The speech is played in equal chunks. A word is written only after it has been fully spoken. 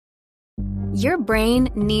Your brain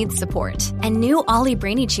needs support, and new Ollie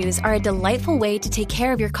Brainy Chews are a delightful way to take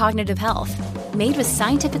care of your cognitive health. Made with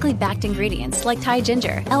scientifically backed ingredients like Thai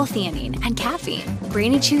ginger, L-theanine, and caffeine,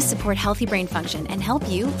 Brainy Chews support healthy brain function and help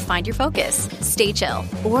you find your focus, stay chill,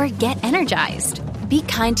 or get energized. Be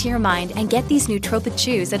kind to your mind and get these nootropic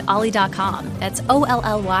chews at ollie.com. That's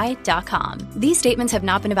OLLY.com. These statements have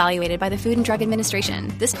not been evaluated by the Food and Drug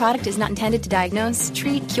Administration. This product is not intended to diagnose,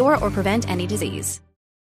 treat, cure, or prevent any disease.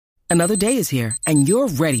 Another day is here, and you're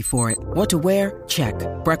ready for it. What to wear? Check.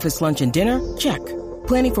 Breakfast, lunch, and dinner? Check.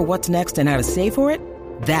 Planning for what's next and how to save for it?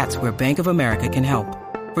 That's where Bank of America can help.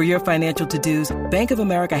 For your financial to-dos, Bank of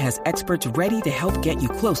America has experts ready to help get you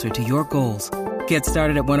closer to your goals. Get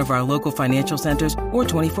started at one of our local financial centers or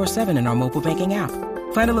 24/7 in our mobile banking app.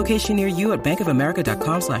 Find a location near you at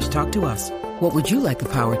bankofamerica.com/talktous. What would you like the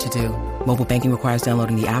power to do? Mobile banking requires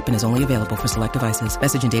downloading the app and is only available for select devices.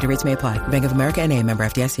 Message and data rates may apply. Bank of America N.A., member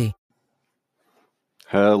FDIC.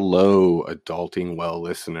 Hello, Adulting Well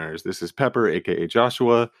listeners. This is Pepper, aka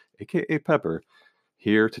Joshua, aka Pepper,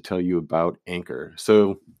 here to tell you about Anchor.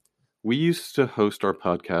 So we used to host our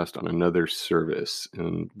podcast on another service,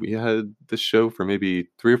 and we had this show for maybe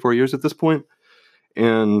 3 or 4 years at this point.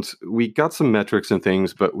 And we got some metrics and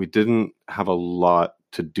things, but we didn't have a lot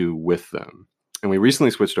to do with them. And we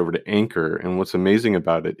recently switched over to Anchor, and what's amazing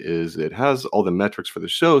about it is it has all the metrics for the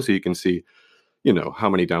show, so you can see, you know, how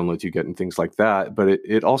many downloads you get and things like that. But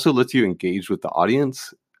it also lets you engage with the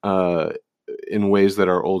audience in ways that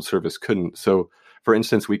our old service couldn't. So, for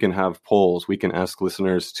instance, we can have polls. We can ask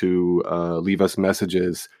listeners to leave us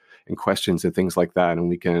messages and questions and things like that, and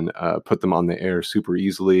we can put them on the air super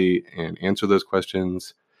easily and answer those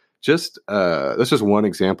questions. Just that's just one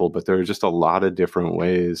example, but there are just a lot of different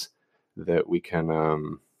ways that we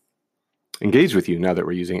can engage with you now that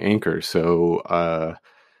we're using Anchor. So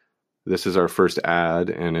this is our first ad,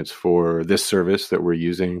 and it's for this service that we're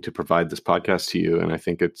using to provide this podcast to you. And I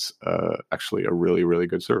think it's actually a really, really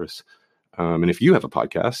good service. And if you have a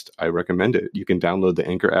podcast, I recommend it. You can download the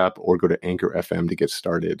Anchor app or go to Anchor FM to get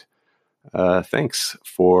started. Thanks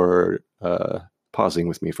for pausing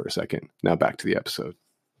with me for a second. Now back to the episode.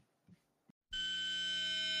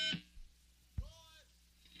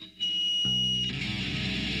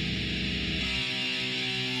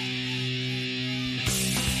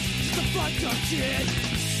 Kid.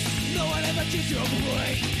 No one ever gives you a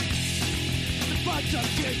break. The fucked up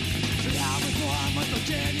kid.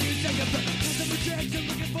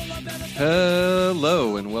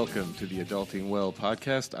 Hello and welcome to the Adulting Well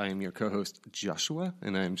podcast. I am your co-host Joshua,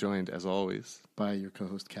 and I am joined as always by your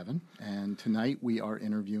co-host Kevin. And tonight we are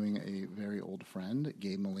interviewing a very old friend,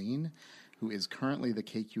 Gabe Meline, who is currently the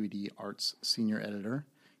KQED Arts Senior Editor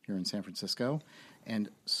here in San Francisco, and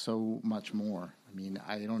so much more. I mean,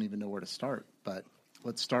 I don't even know where to start, but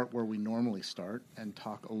let's start where we normally start and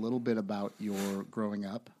talk a little bit about your growing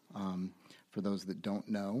up. For those that don't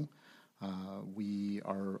know, we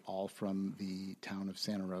are all from the town of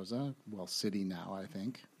Santa Rosa, well, city now, I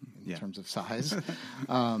think, in terms of size,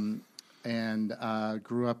 and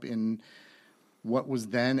grew up in what was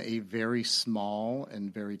then a very small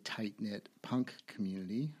and very tight-knit punk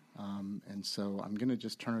community. And so I'm going to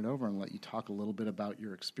just turn it over and let you talk a little bit about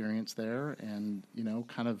your experience there and, you know,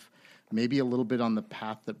 kind of maybe a little bit on the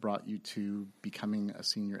path that brought you to becoming a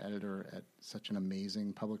senior editor at such an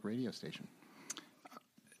amazing public radio station.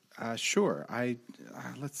 Sure.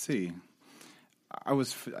 Let's see. I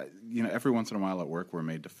was, every once in a while at work we're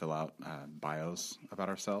made to fill out bios about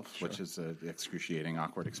ourselves, which is an excruciating,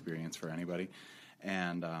 awkward experience for anybody.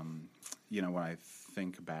 And, when I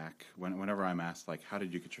think back, whenever I'm asked, like, how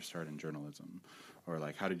did you get your start in journalism? Or,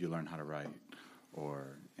 like, how did you learn how to write?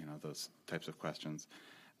 Or, those types of questions.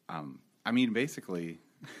 Basically,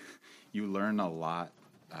 you learn a lot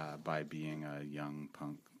by being a young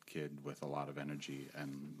punk kid with a lot of energy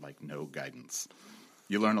and, like, no guidance.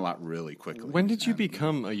 You learn a lot really quickly. When did you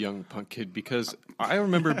become a young punk kid? Because I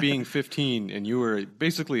remember being 15 and you were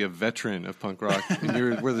basically a veteran of punk rock,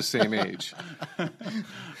 and we're the same age.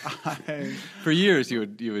 For years, you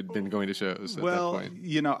had been going to shows at that point.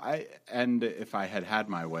 And if I had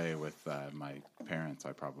my way with my parents,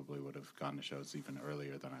 I probably would have gone to shows even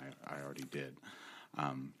earlier than I already did.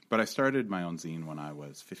 But I started my own zine when I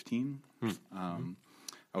was 15.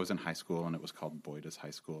 I was in high school, and it was called Boy Does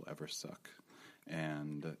High School Ever Suck.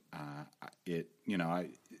 And I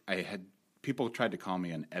had people tried to call me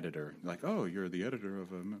an editor, like, oh, you're the editor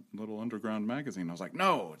of a little underground magazine. I was like,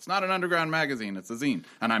 no, it's not an underground magazine, it's a zine,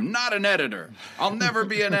 and I'm not an editor. I'll never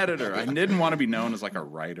be an editor. I didn't want to be known as like a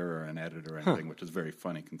writer or an editor or anything, which is very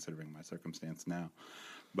funny considering my circumstance now.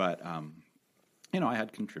 But I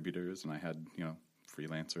had contributors, and I had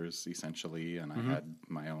freelancers essentially, and I had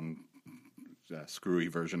my own screwy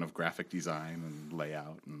version of graphic design and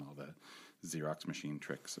layout and all the Xerox machine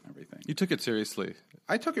tricks and everything. You took it seriously.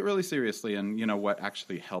 I took it really seriously, and what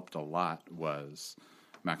actually helped a lot was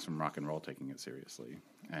Maximum Rock and Roll taking it seriously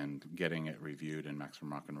and getting it reviewed in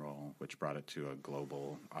Maximum Rock and Roll, which brought it to a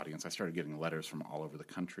global audience. I started getting letters from all over the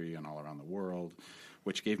country and all around the world,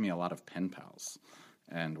 which gave me a lot of pen pals.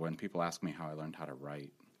 And when people ask me how I learned how to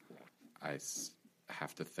write, I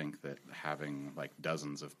have to think that having like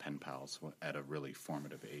dozens of pen pals at a really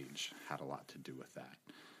formative age had a lot to do with that.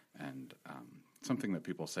 And something that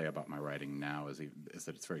people say about my writing now is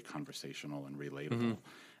that it's very conversational and relatable.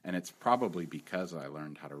 And it's probably because I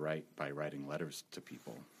learned how to write by writing letters to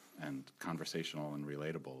people. And conversational and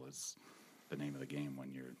relatable is the name of the game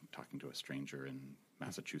when you're talking to a stranger in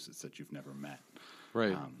Massachusetts that you've never met.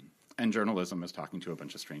 Right. And journalism is talking to a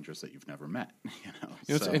bunch of strangers that you've never met.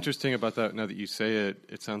 What's interesting about that, now that you say it,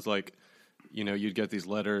 it sounds like, you'd get these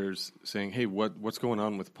letters saying, hey, what's going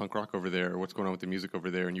on with punk rock over there? Or what's going on with the music over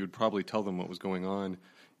there? And you would probably tell them what was going on.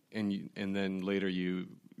 And then later you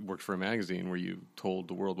worked for a magazine where you told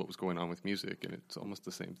the world what was going on with music, and it's almost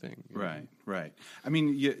the same thing. Right. I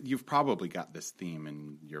mean, you've probably got this theme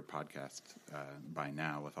in your podcast by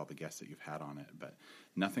now with all the guests that you've had on it, but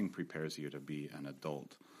nothing prepares you to be an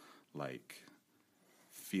adult like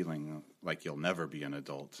feeling like you'll never be an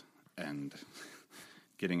adult and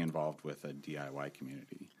getting involved with a DIY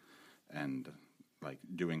community and like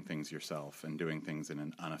doing things yourself and doing things in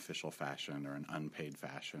an unofficial fashion or an unpaid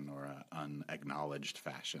fashion or an unacknowledged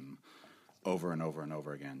fashion over and over and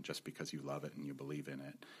over again just because you love it and you believe in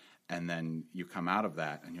it. And then you come out of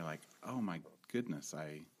that and you're like, oh my goodness,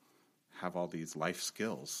 I have all these life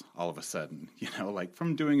skills all of a sudden, like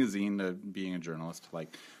from doing a zine to being a journalist,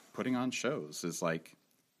 like putting on shows is like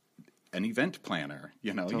an event planner,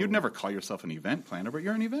 Totally. You'd never call yourself an event planner, but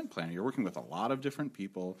you're an event planner. You're working with a lot of different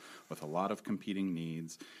people with a lot of competing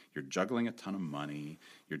needs. You're juggling a ton of money.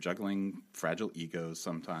 You're juggling fragile egos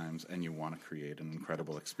sometimes, and you want to create an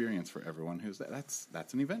incredible experience for everyone who's there. That's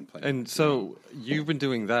an event planner. And so you've been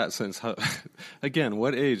doing that since, again,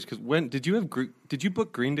 what age? Because when did you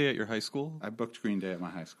book Green Day at your high school? I booked Green Day at my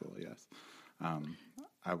high school, yes.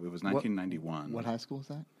 It was 1991. What high school was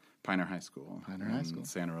that? Pioneer High School. High School.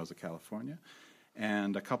 Santa Rosa, California.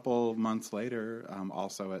 And a couple months later,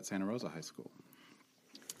 also at Santa Rosa High School.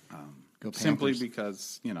 Simply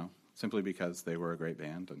because they were a great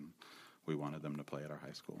band and we wanted them to play at our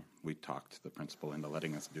high school. We talked the principal into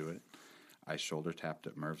letting us do it. I shoulder tapped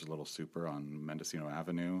at Merv's Little Super on Mendocino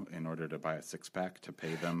Avenue in order to buy a six-pack to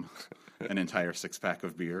pay them an entire six-pack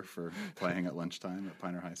of beer for playing at lunchtime at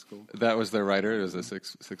Pioneer High School. That was their rider? It was a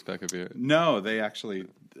six-pack of beer? No, they actually,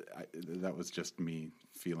 that was just me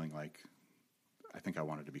feeling like, I think I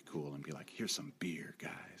wanted to be cool and be like, here's some beer,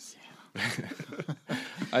 guys. Yeah.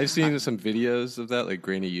 I've seen some videos of that, like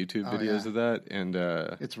grainy YouTube videos of that, and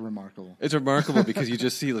it's remarkable. It's remarkable because you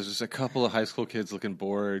just see there's just a couple of high school kids looking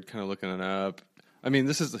bored, kind of looking it up. I mean,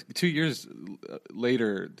 this is 2 years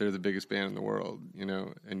later, they're the biggest band in the world,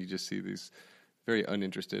 and you just see these very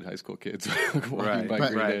uninterested high school kids walking by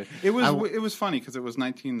Green Day. It was funny because it was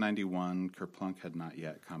 1991. Kerplunk had not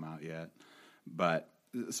yet come out yet, but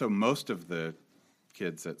so most of the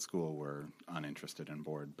kids at school were uninterested and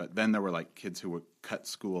bored. But then there were like kids who would cut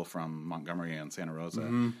school from Montgomery and Santa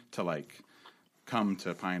Rosa to like come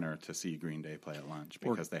to Pioneer to see Green Day play at lunch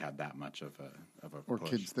because they had that much of a or push.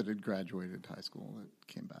 Kids that had graduated high school that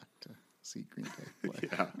came back to see Green Day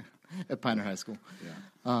play at Pioneer High School.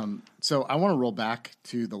 Yeah. So I want to roll back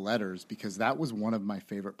to the letters because that was one of my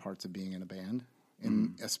favorite parts of being in a band.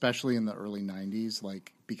 And especially in the early 90s,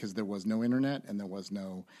 like because there was no internet and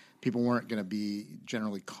people weren't going to be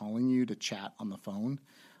generally calling you to chat on the phone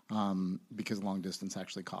because long distance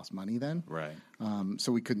actually cost money then. Right.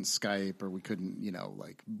 So we couldn't Skype or we couldn't,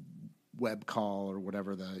 like web call or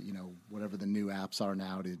whatever the new apps are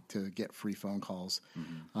now to get free phone calls.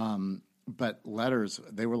 But letters,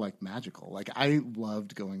 they were like magical. Like I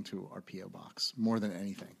loved going to our P.O. box more than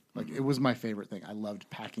anything. Like it was my favorite thing. I loved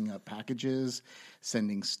packing up packages,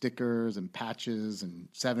 sending stickers and patches and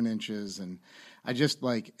 7 inches. And I just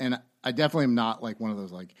and I definitely am not like one of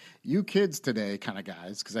those like you kids today kind of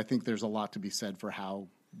guys. Because I think there's a lot to be said for how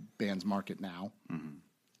bands market now.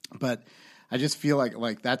 But I just feel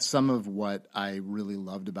like that's some of what I really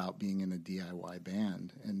loved about being in a DIY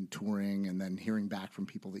band and touring and then hearing back from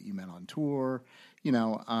people that you met on tour,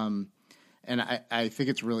 and I think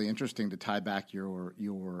it's really interesting to tie back your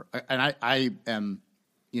and I am,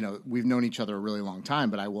 we've known each other a really long time,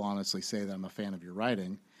 but I will honestly say that I'm a fan of your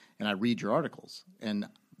writing and I read your articles and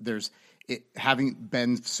having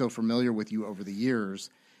been so familiar with you over the years,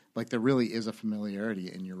 like there really is a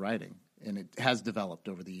familiarity in your writing, and it has developed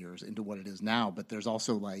over the years into what it is now. But there's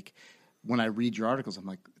also like, when I read your articles, I'm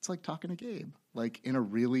like, it's like talking to Gabe, like in a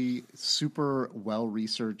really super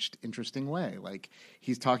well-researched, interesting way. Like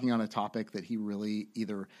he's talking on a topic that he really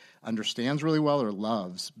either understands really well or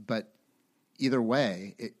loves, but either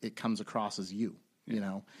way, it comes across as you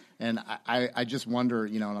know? And I just wonder,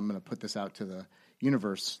 and I'm going to put this out to the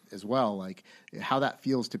universe as well, like how that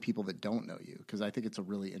feels to people that don't know you. Because I think it's a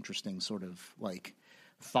really interesting sort of like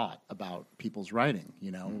thought about people's writing,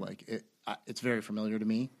 like it's very familiar to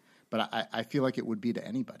me. But I feel like it would be to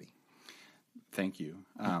anybody. Thank you.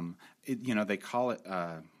 They call it.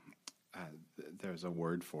 There's a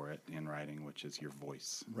word for it in writing, which is your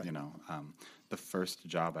voice. Right. The first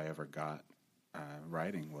job I ever got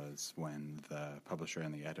writing was when the publisher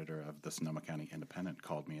and the editor of the Sonoma County Independent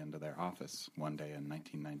called me into their office one day in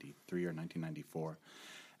 1993 or 1994,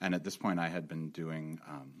 and at this point I had been doing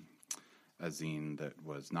a zine that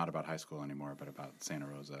was not about high school anymore, but about Santa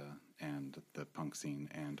Rosa and the punk scene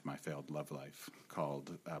and my failed love life,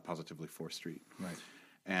 called Positively 4th Street. Right.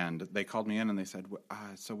 And they called me in and they said,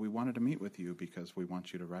 so we wanted to meet with you because we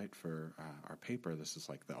want you to write for our paper. This is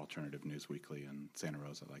like the alternative news weekly in Santa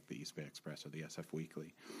Rosa, like the East Bay Express or the SF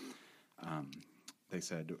Weekly. They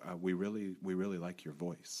said, we really like your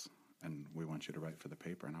voice, and we want you to write for the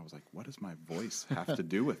paper. And I was like, what does my voice have to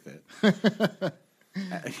do with it?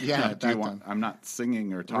 Yeah, I'm not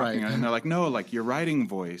singing or talking, right. And they're like, no, like your writing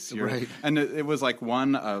voice, right. And it was like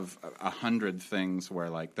one of 100 things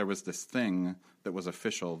where like there was this thing that was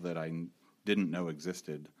official that I didn't know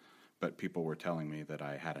existed, but people were telling me that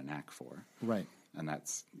I had a knack for, right, and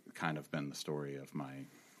that's kind of been the story of my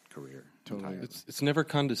career. Totally, it's never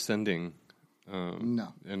condescending,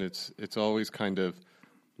 no, and it's always kind of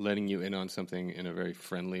letting you in on something in a very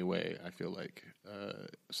friendly way. I feel like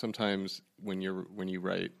sometimes when you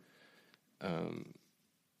write,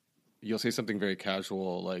 you'll say something very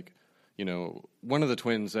casual, like one of the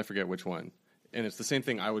twins, I forget which one, and it's the same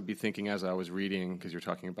thing I would be thinking as I was reading, because you're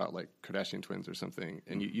talking about like Kardashian twins or something,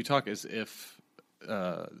 and you talk as if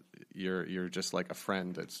you're just like a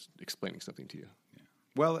friend that's explaining something to you. Yeah.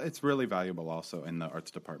 Well, it's really valuable also in the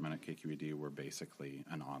arts department at KQED. We're basically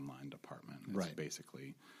an online department. It's right.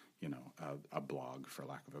 basically, a blog, for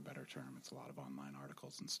lack of a better term. It's a lot of online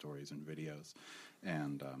articles and stories and videos.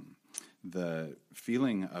 And the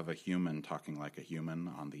feeling of a human talking like a human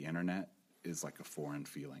on the internet is like a foreign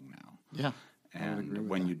feeling now. Yeah. And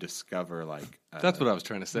when you discover, like... That's what I was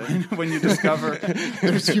trying to say. When you discover...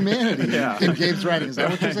 There's humanity in Gabe's writing. Is that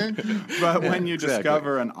what you're saying? But when you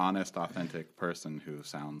discover an honest, authentic person who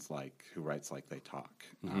writes like they talk,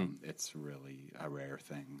 it's really a rare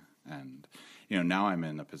thing. And, now I'm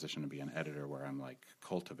in a position to be an editor where I'm, like,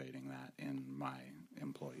 cultivating that in my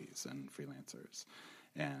employees and freelancers.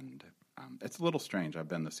 And it's a little strange. I've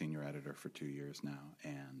been the senior editor for 2 years now,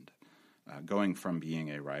 and... going from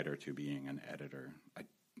being a writer to being an editor, I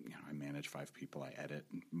manage 5 people. I edit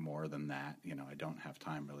more than that. I don't have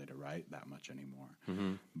time really to write that much anymore.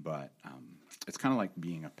 Mm-hmm. But it's kind of like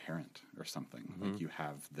being a parent or something. Mm-hmm. Like you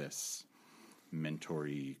have this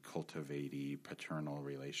mentory, cultivatey, paternal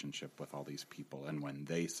relationship with all these people, and when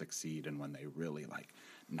they succeed and when they really like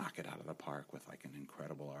knock it out of the park with like an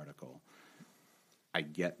incredible article, I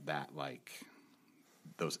get that like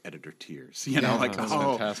those editor tears, like,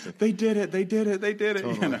 oh, fantastic. They did it.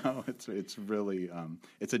 Totally. It's really,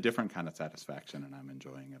 it's a different kind of satisfaction, and I'm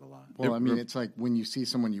enjoying it a lot. Well, it's like when you see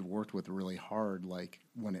someone you've worked with really hard, like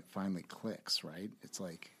when it finally clicks, right? It's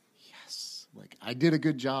like, yes, like I did a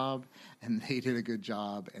good job and they did a good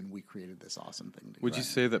job and we created this awesome thing. Would you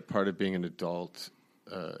say that part of being an adult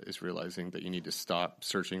is realizing that you need to stop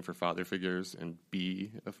searching for father figures and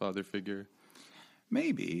be a father figure?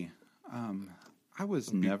 Maybe. I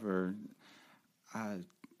was never...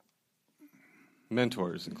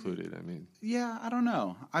 mentors included, I mean. Yeah, I don't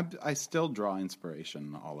know. I still draw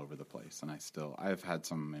inspiration all over the place, and I've had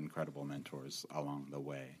some incredible mentors along the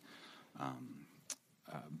way.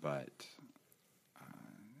 But...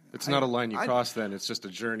 it's not a line you cross then, it's just a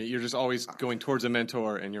journey. You're just always going towards a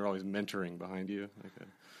mentor, and you're always mentoring behind you. Okay.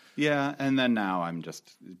 Yeah, and then now I'm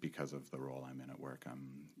just, because of the role I'm in at work,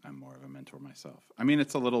 I'm more of a mentor myself. I mean,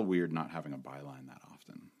 it's a little weird not having a byline that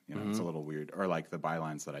often. It's a little weird. Or like the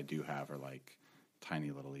bylines that I do have are like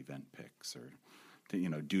tiny little event picks or,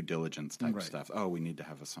 due diligence type stuff. Oh, we need to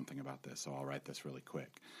have something about this, so I'll write this really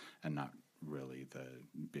quick. And not really the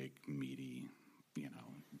big, meaty,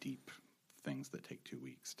 deep things that take 2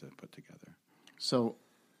 weeks to put together. So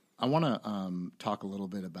I want to talk a little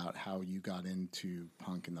bit about how you got into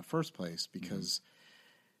punk in the first place, because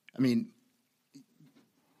I mean,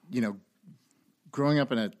 growing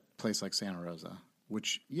up in a place like Santa Rosa,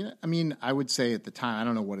 which, I mean, I would say at the time, I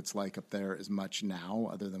don't know what it's like up there as much now,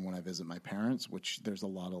 other than when I visit my parents, which there's a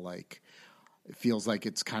lot of it feels like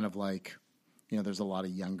it's kind of like, there's a lot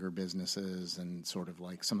of younger businesses and sort of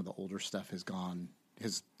like some of the older stuff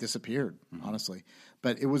has disappeared, honestly.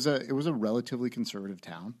 But it was a relatively conservative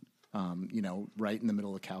town, right in the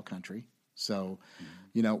middle of cow country. So,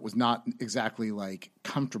 it was not exactly like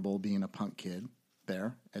comfortable being a punk kid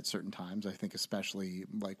there at certain times. I think especially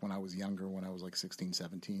like when I was younger, when I was like 16,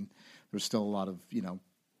 17, there's still a lot of,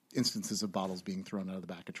 instances of bottles being thrown out of the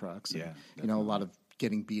back of trucks. And, a lot of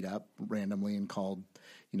getting beat up randomly and called,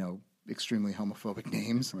 extremely homophobic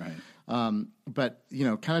names. Right. But,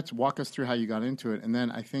 kind of to walk us through how you got into it. And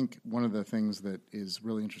then I think one of the things that is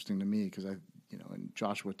really interesting to me, because and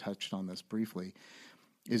Joshua touched on this briefly,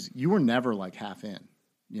 is you were never like half in.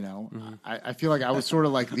 I feel like I was sort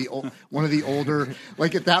of like one of the older,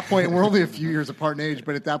 like at that point, we're only a few years apart in age,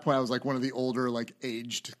 but at that point I was like one of the older, like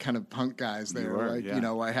aged kind of punk guys there.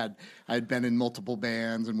 I had been in multiple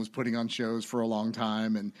bands and was putting on shows for a long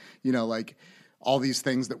time. And, like all these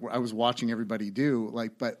things that I was watching everybody do,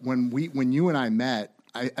 but when you and I met,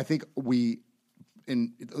 I think at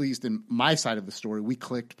least in my side of the story, we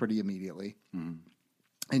clicked pretty immediately. Mm-hmm.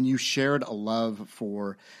 And you shared a love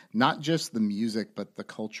for not just the music, but the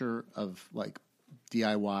culture of like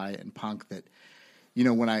DIY and punk that,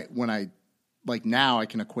 when I like now I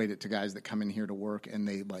can equate it to guys that come in here to work and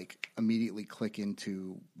they like immediately click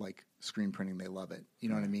into like screen printing. They love it. You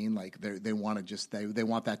know what I mean? Like they want to they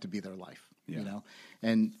want that to be their life,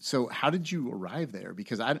 And so how did you arrive there?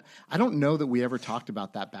 Because I don't know that we ever talked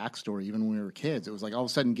about that backstory, even when we were kids. It was like all of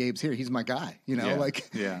a sudden Gabe's here. He's my guy,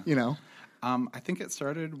 I think it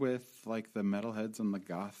started with like the metalheads and the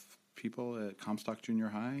goth people at Comstock Junior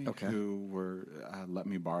High who were let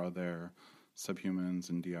me borrow their Subhumans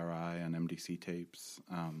and DRI and MDC tapes,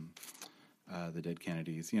 the Dead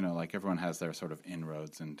Kennedys. Like everyone has their sort of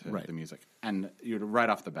inroads into the music. And right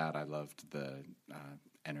off the bat, I loved the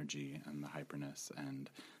energy and the hyperness and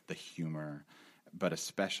the humor, but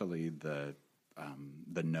especially the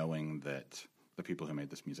knowing that the people who made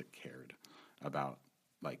this music cared about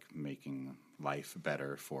like making life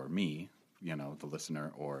better for me, the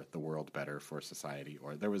listener, or the world better for society,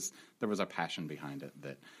 or there was a passion behind it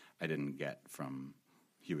that I didn't get from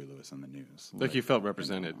Huey Lewis and the News. Like you felt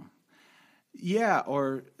represented. Yeah,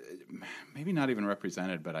 or maybe not even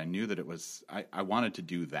represented, but I knew that it was, I wanted to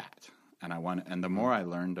do that. And the more I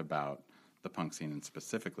learned about the punk scene, and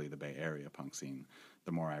specifically the Bay Area punk scene,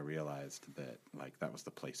 the more I realized that like that was the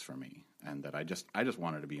place for me, and that I just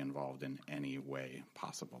wanted to be involved in any way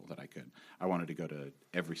possible that I could. I wanted to go to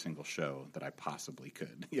every single show that I possibly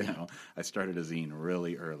could. I started a zine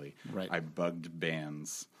really early. Right. I bugged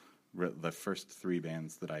bands. The first 3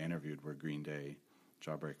 bands that I interviewed were Green Day,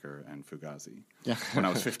 Jawbreaker, and Fugazi. Yeah. When I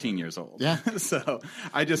was 15 years old. Yeah. So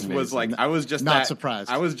I just was like, I was just not surprised.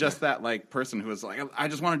 I was just that like person who was like, I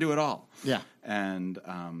just want to do it all. Yeah. And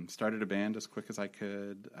started a band as quick as I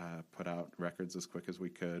could, put out records as quick as we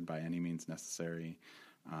could by any means necessary.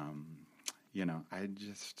 But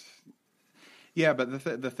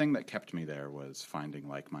the thing that kept me there was finding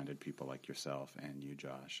like-minded people like yourself and you,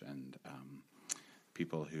 Josh, and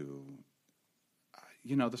people who,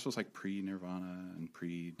 this was like pre-Nirvana and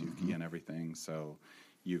pre-Dookie and everything, so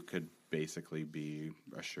you could basically be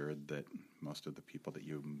assured that most of the people that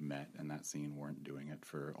you met in that scene weren't doing it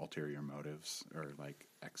for ulterior motives or like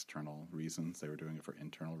external reasons. They were doing it for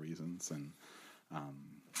internal reasons, and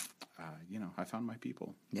I found my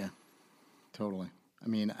people. Yeah, totally. I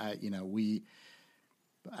mean,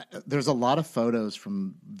 there's a lot of photos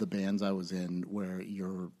from the bands I was in where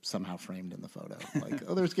you're somehow framed in the photo. Like,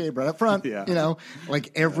 oh, there's Gabe right up front,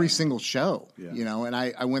 like every single show, and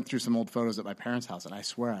I went through some old photos at my parents' house, and I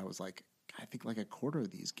swear I was like, I think like a quarter of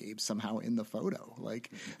these Gabe's somehow in the photo. Like,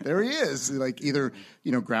 there he is. Like, either,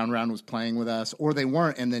 Ground Round was playing with us or they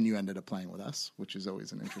weren't, and then you ended up playing with us, which is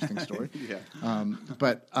always an interesting story.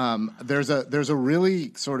 But there's a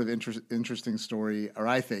really sort of interesting story, or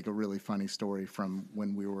I think a really funny story from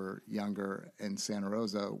when we were younger in Santa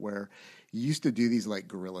Rosa, where you used to do these like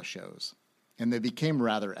guerrilla shows. And they became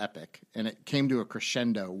rather epic, and it came to a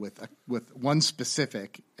crescendo with one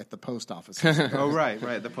specific at the post office. Oh, right,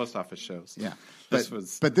 the post office shows. Yeah,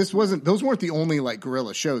 but this wasn't; those weren't the only like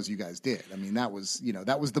guerrilla shows you guys did. I mean, that was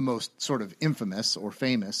the most sort of infamous or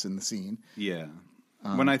famous in the scene. Yeah,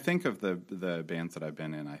 When I think of the bands that I've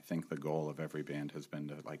been in, I think the goal of every band has been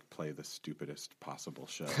to like play the stupidest possible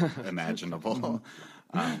show imaginable.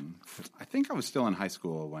 I think I was still in high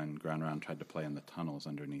school when Ground Round tried to play in the tunnels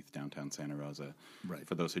underneath downtown Santa Rosa. Right.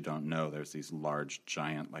 For those who don't know, there's these large,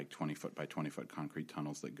 giant, like 20-foot by 20-foot concrete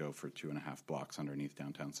tunnels that go for 2.5 blocks underneath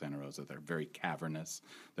downtown Santa Rosa. They're very cavernous.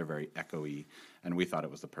 They're very echoey. And we thought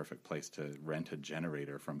it was the perfect place to rent a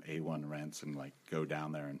generator from A1 Rents and like go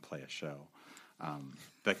down there and play a show.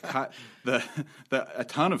 A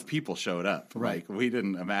ton of people showed up. Right. Like we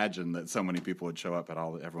didn't imagine that so many people would show up.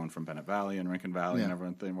 Everyone from Bennett Valley and Rincon Valley and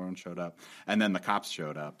everyone showed up. And then the cops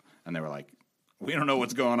showed up and they were like, "We don't know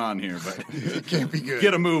what's going on here, but It can't be good.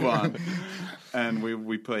 Get a move on." And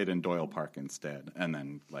we played in Doyle Park instead, and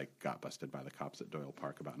then like got busted by the cops at Doyle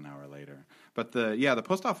Park about an hour later. But the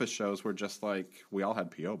post office shows were just like we all had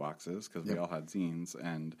P.O. boxes because we all had zines,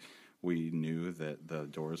 and we knew that the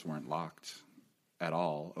doors weren't locked at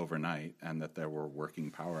all overnight, and that there were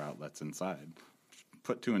working power outlets inside.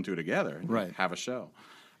 Put two and two together, right? Have a show,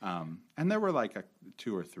 and there were like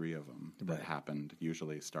 2 or 3 of them that happened,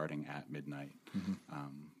 usually starting at midnight.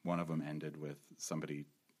 One of them ended with somebody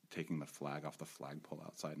taking the flag off the flagpole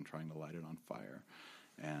outside and trying to light it on fire,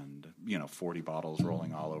 and 40 bottles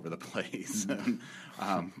rolling all over the place, and,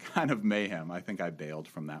 kind of mayhem. I think I bailed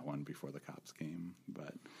from that one before the cops came,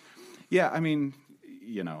 but yeah, I mean.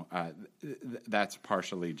 That's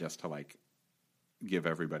partially just to like give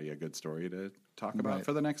everybody a good story to talk about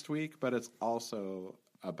for the next week, but it's also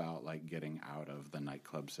about like getting out of the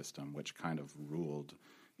nightclub system, which kind of ruled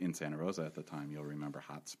in Santa Rosa at the time. You'll remember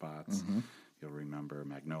Hot Spots, you'll remember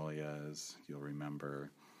Magnolias, you'll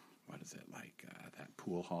remember what is it like that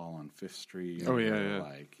pool hall on 5th Street? Oh yeah.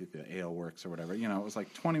 Like the Ale Works or whatever. It was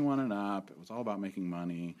like 21 and up. It was all about making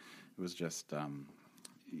money. It was just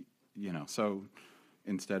so.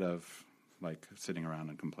 Instead of like sitting around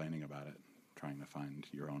and complaining about it, trying to find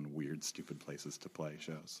your own weird, stupid places to play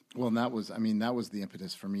shows. Well, and that was the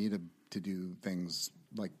impetus for me to do things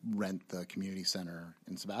like rent the community center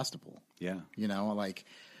in Sebastopol. Yeah. Like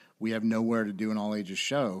we have nowhere to do an all ages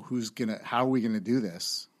show. How are we going to do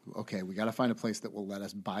this? Okay, we got to find a place that will let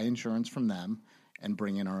us buy insurance from them and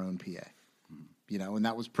bring in our own PA. And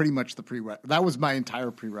that was pretty much that was my entire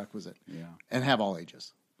prerequisite. Yeah. And have all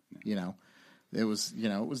ages. Yeah. It was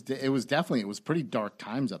pretty dark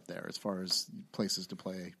times up there as far as places to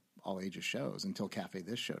play all ages shows until Cafe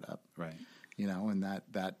This showed up. Right. And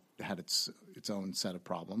that had its own set of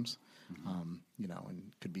problems, and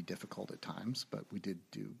could be difficult at times, but we did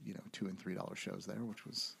do, $2 and $3 shows there, which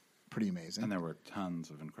was pretty amazing. And there were tons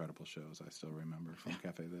of incredible shows I still remember from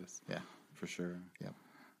Cafe This. Yeah. For sure. Yep.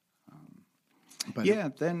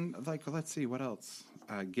 Then let's see, what else?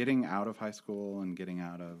 Getting out of high school and getting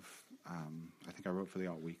out of, I think I wrote for the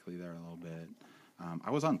Alt Weekly there a little bit.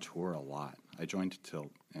 I was on tour a lot. I joined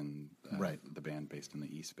Tilt in the band based in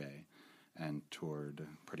the East Bay and toured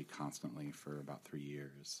pretty constantly for about 3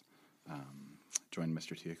 years. Joined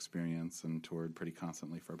Mr. T Experience and toured pretty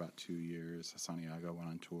constantly for about 2 years. Santiago went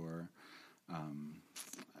on tour.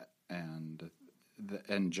 And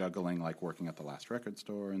juggling, like working at the Last Record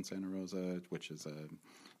Store in Santa Rosa, which is a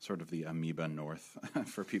sort of the Amoeba North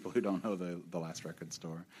for people who don't know the Last Record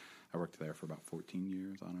Store. I worked there for about 14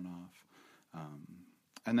 years on and off.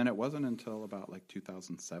 And then it wasn't until about like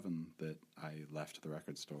 2007 that I left the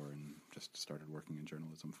record store and just started working in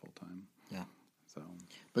journalism full time. Yeah. So,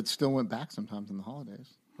 but still went back sometimes in the holidays,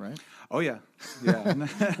 right? Oh yeah.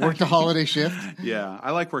 Worked the holiday shift. Yeah,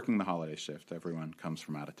 I like working the holiday shift. Everyone comes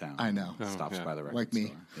from out of town. I know. Stops by the record like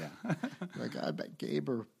me. store. Yeah. Like, I bet Gabe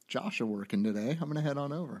or Josh are working today. I'm going to head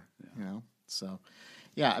on over. Yeah. So.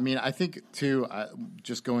 Yeah, I mean, I think, too,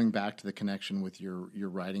 just going back to the connection with your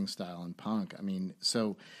writing style and punk, I mean,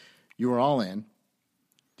 so you were all in,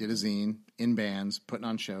 did a zine, in bands, putting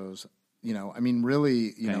on shows, I mean,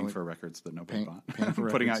 really, paying for records that nobody bought. Paying for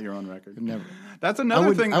Putting records. out your own record. Never. That's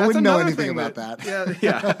another thing. I wouldn't know anything about that.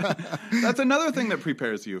 Yeah. That's another thing that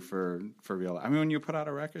prepares you for real. I mean, when you put out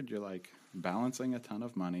a record, you're like balancing a ton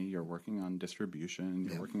of money. You're working on distribution.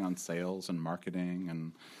 You're working on sales and marketing,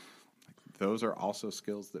 and those are also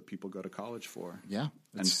skills that people go to college for. Yeah,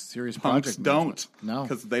 and serious punks project don't. No,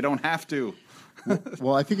 because they don't have to.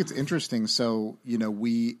 Well, I think it's interesting. So,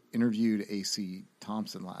 we interviewed AC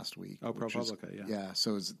Thompson last week. Oh, ProPublica, yeah. Yeah,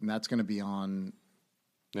 so and that's going to be on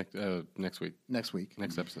next week. Next week.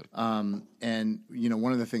 Next episode. And,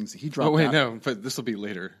 one of the things he dropped. Oh wait, out, no, but this will be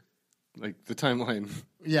later. Like the timeline.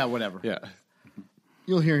 Yeah, whatever. Yeah.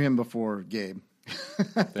 You'll hear him before Gabe.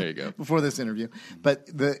 There you go. Before this interview. But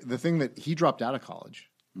the thing that he dropped out of college,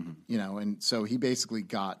 and so he basically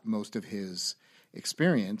got most of his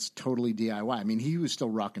experience totally DIY. I mean, he was still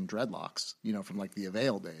rocking dreadlocks, from like the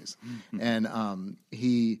Avail days. And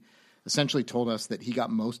he essentially told us that he got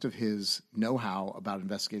most of his know-how about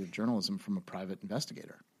investigative journalism from a private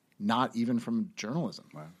investigator, not even from journalism.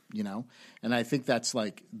 Wow. And I think that's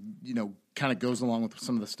like, kind of goes along with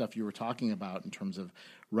some of the stuff you were talking about in terms of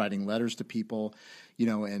writing letters to people,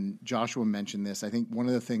 and Joshua mentioned this. I think one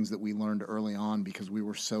of the things that we learned early on, because we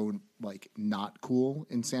were so like not cool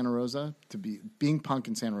in Santa Rosa, being punk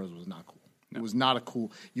in Santa Rosa was not cool. No. It was not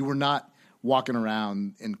you were not walking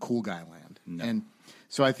around in cool guy land. No. And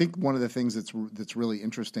so I think one of the things that's really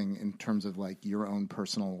interesting in terms of like your own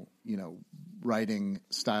personal, writing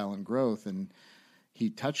style and growth, and he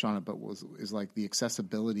touched on it, but is like the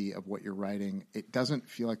accessibility of what you're writing. It doesn't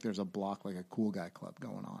feel like there's a block, like a cool guy club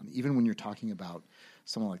going on. Even when you're talking about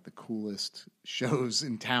some of like the coolest shows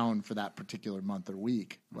in town for that particular month or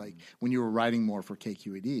week, like when you were writing more for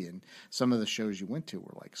KQED, and some of the shows you went to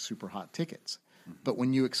were like super hot tickets. But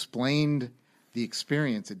when you explained the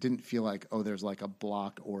experience, it didn't feel like, oh, there's like a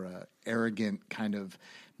block or a arrogant kind of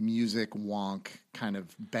music wonk kind of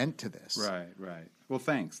bent to this. Right. Well,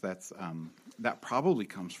 thanks. That's that probably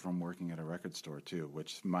comes from working at a record store too,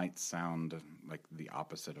 which might sound like the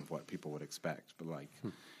opposite of what people would expect. But like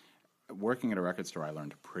working at a record store, I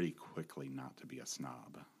learned pretty quickly not to be a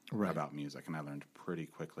snob about music, and I learned pretty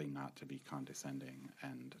quickly not to be condescending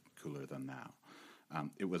and cooler than thou.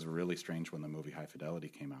 It was really strange when the movie High Fidelity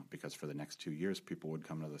came out, because for the next 2 years, people would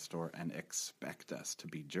come to the store and expect us to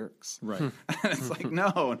be jerks. Right. And it's like,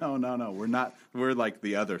 no. We're not. We're like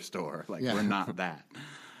the other store. Like, we're not that.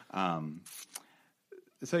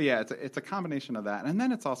 So, yeah, it's a combination of that. And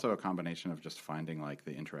then it's also a combination of just finding, like,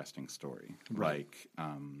 the interesting story. Right. Like,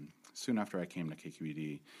 soon after I came to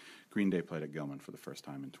KQED, Green Day played at Gilman for the first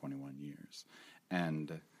time in 21 years.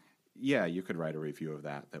 And yeah, you could write a review of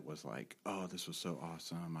that was like, oh, this was so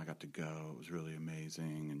awesome. I got to go. It was really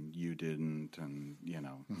amazing. And you didn't. And,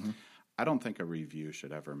 I don't think a review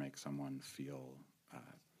should ever make someone feel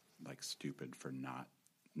like stupid for not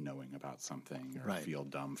knowing about something, or feel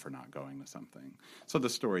dumb for not going to something. So the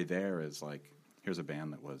story there is like, here's a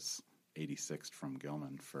band that was 86th from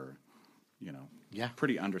Gilman for,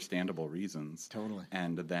 pretty understandable reasons. Totally.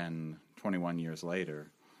 And then 21 years later,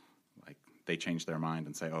 like, they change their mind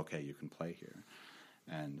and say, okay, you can play here.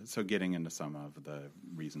 And so getting into some of the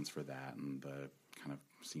reasons for that and the kind of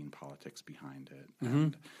scene politics behind it.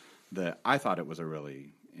 And I thought it was a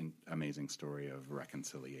really amazing story of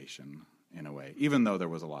reconciliation in a way, even though there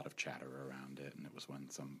was a lot of chatter around it, and it was when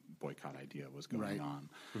some boycott idea was going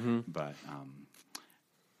on. But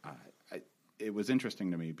it was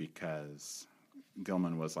interesting to me because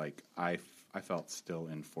Gilman was like, I felt still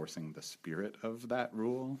enforcing the spirit of that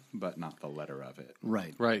rule, but not the letter of it.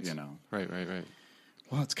 Right. Right. Right.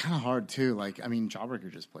 Well, it's kind of hard too. Like, I mean,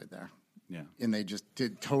 Jawbreaker just played there. Yeah. And they just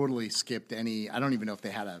totally skipped I don't even know if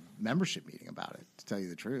they had a membership meeting about it, to tell you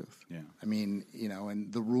the truth. Yeah. I mean,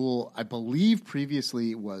 and the rule, I believe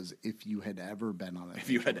previously was if you had ever been on a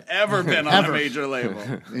major label.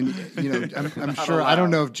 And, I'm sure, allowed. I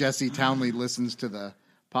don't know if Jesse Townley listens to the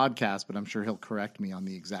podcast, but I'm sure he'll correct me on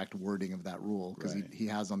the exact wording of that rule, because he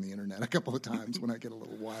has on the internet a couple of times when I get a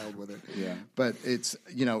little wild with it. Yeah. But it's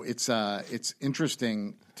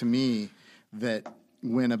interesting to me that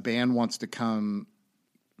when a band wants to come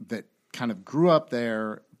that kind of grew up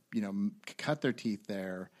there, cut their teeth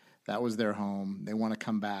there, that was their home, they want to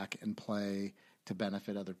come back and play to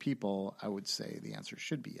benefit other people, I would say the answer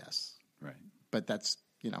should be yes. Right. But that's,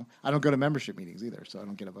 I don't go to membership meetings either, so I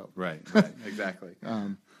don't get a vote. Right, exactly.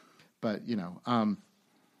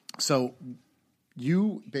 So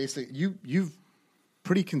you basically, you've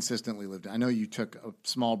pretty consistently lived. I know you took a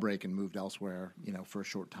small break and moved elsewhere, for a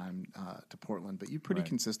short time to Portland, but you pretty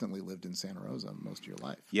consistently lived in Santa Rosa most of your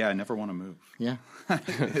life. Yeah, I never want to move. Yeah.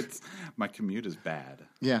 My commute is bad.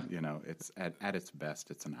 Yeah. It's at its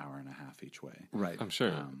best, it's an hour and a half each way. Right. I'm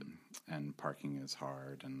sure. And parking is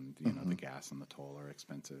hard, and, the gas and the toll are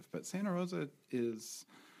expensive. But Santa Rosa is,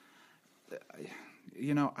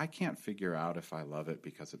 I can't figure out if I love it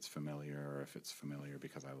because it's familiar or if it's familiar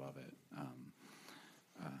because I love it.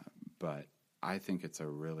 But I think it's a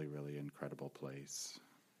really, really incredible place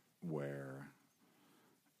where,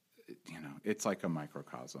 it's like a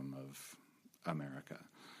microcosm of America.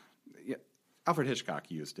 Yeah, Alfred Hitchcock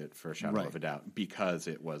used it for Shadow of a Doubt because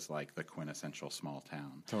it was like the quintessential small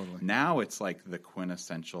town. Totally. Now it's like the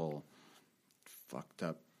quintessential fucked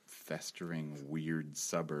up festering, weird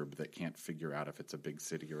suburb that can't figure out if it's a big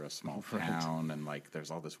city or a small town, and like there's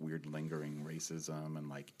all this weird lingering racism and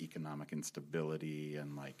like economic instability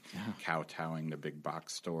and like kowtowing to big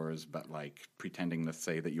box stores, but like pretending to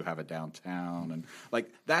say that you have a downtown, and like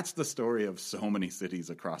that's the story of so many cities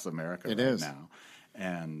across America now.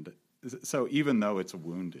 And so even though it's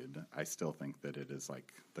wounded, I still think that it is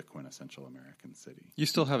like the quintessential American city. You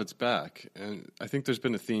still have its back. And I think there's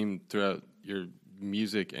been a theme throughout your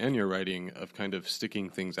music and your writing of kind of sticking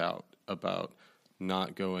things out about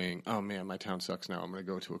not going, oh man, my town sucks now, I'm going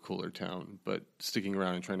to go to a cooler town, but sticking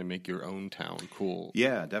around and trying to make your own town cool.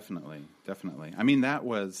 Yeah, definitely. I mean, that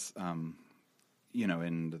was, in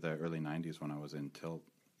the early 90s when I was in Tilt,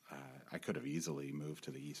 I could have easily moved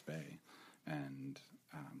to the East Bay. And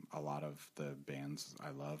a lot of the bands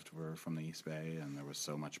I loved were from the East Bay, and there was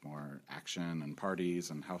so much more action and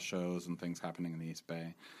parties and house shows and things happening in the East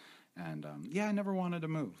Bay. And, I never wanted to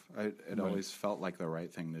move. It always felt like the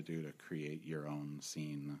right thing to do to create your own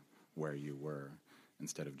scene where you were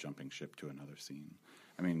instead of jumping ship to another scene.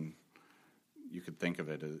 I mean, you could think of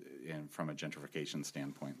it from a gentrification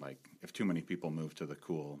standpoint, like if too many people move to the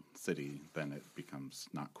cool city, then it becomes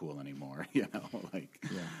not cool anymore,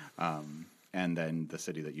 and then the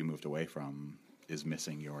city that you moved away from is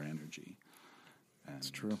missing your energy. That's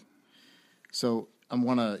true. So I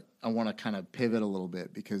want to kind of pivot a little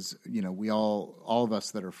bit because, we all of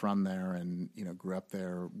us that are from there and, grew up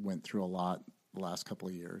there went through a lot the last couple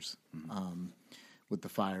of years with the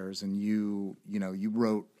fires. And you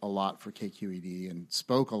wrote a lot for KQED and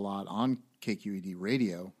spoke a lot on KQED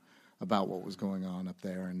radio about what was going on up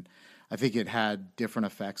there. And I think it had different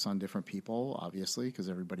effects on different people, obviously, because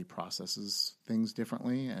everybody processes things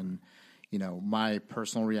differently. And, my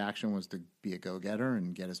personal reaction was to be a go-getter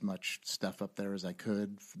and get as much stuff up there as I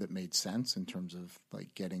could that made sense in terms of,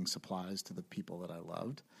 like, getting supplies to the people that I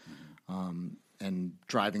loved. And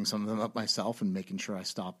driving some of them up myself and making sure I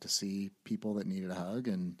stopped to see people that needed a hug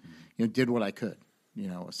and, did what I could,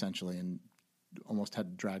 essentially, and almost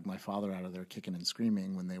had to drag my father out of there kicking and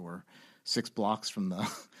screaming when they were 6 blocks from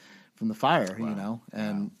the fire,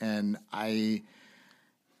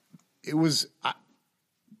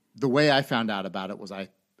 the way I found out about it was I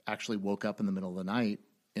actually woke up in the middle of the night,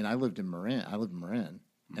 and I lived in Marin,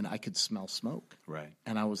 and I could smell smoke. Right.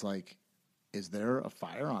 And I was like, is there a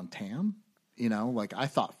fire on Tam? I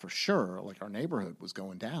thought for sure, like, our neighborhood was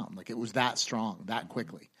going down. Like, it was that strong, that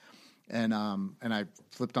quickly. And I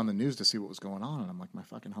flipped on the news to see what was going on, and I'm like, my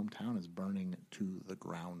fucking hometown is burning to the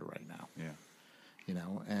ground right now. Yeah.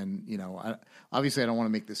 Obviously I don't want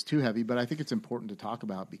to make this too heavy, but I think it's important to talk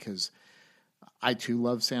about because I too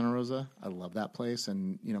love Santa Rosa. I love that place,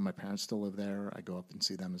 and my parents still live there. I go up and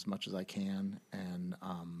see them as much as I can, and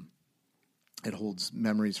it holds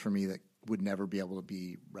memories for me that would never be able to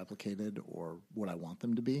be replicated or what I want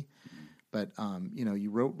them to be. Mm-hmm. But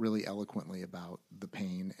you wrote really eloquently about the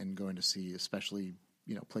pain and going to see, especially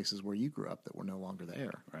places where you grew up that were no longer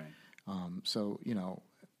there. Right. So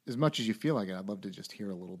as much as you feel like it, I'd love to just hear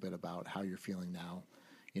a little bit about how you're feeling now.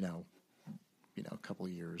 A couple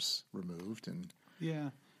of years removed, and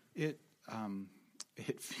it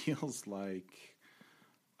feels like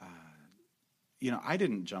I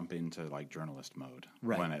didn't jump into like journalist mode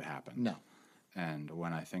when it happened. No, and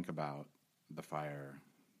when I think about the fire,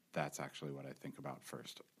 that's actually what I think about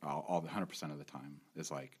first. All 100% of the time is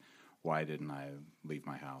like, why didn't I leave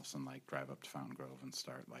my house and like drive up to Fountain Grove and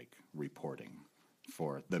start like reporting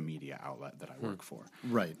for the media outlet that I work for.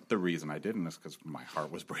 Right. The reason I didn't is because my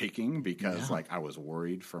heart was breaking because I was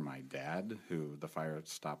worried for my dad, who the fire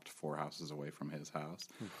stopped 4 houses away from his house.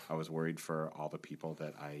 I was worried for all the people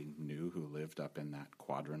that I knew who lived up in that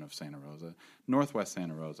quadrant of Santa Rosa. Northwest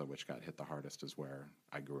Santa Rosa, which got hit the hardest, is where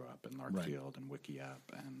I grew up, in Larkfield and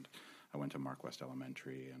Wickiup, and I went to Mark West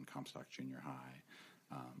Elementary and Comstock Junior High.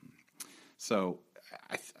 So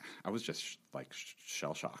I was just like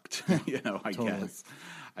shell shocked, I guess.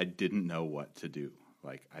 I didn't know what to do.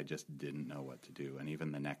 Like, I just didn't know what to do. And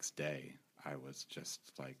even the next day, I was just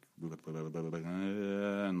like,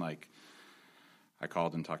 and like, I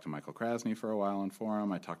called and talked to Michael Krasny for a while in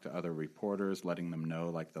Forum. I talked to other reporters, letting them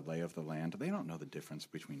know like the lay of the land. They don't know the difference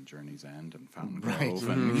between Journey's End and Fountain Grove,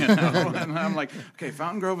 and and I'm like, okay,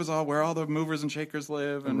 Fountain Grove is where all the movers and shakers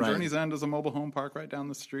live, and Journey's End is a mobile home park right down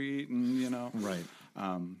the street, and Right.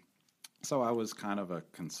 So I was kind of a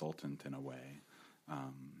consultant in a way,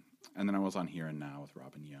 and then I was on Here and Now with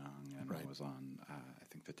Robin Young, and I was on I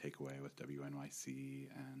think The Takeaway with WNYC,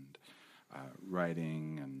 and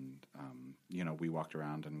writing, and we walked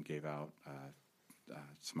around and gave out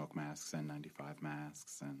smoke masks and N95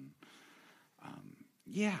 masks, and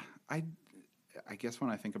I guess when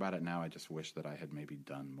I think about it now, I just wish that I had maybe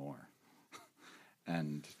done more.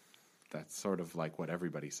 And that's sort of like what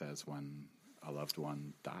everybody says when a loved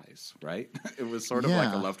one dies, right? It was sort of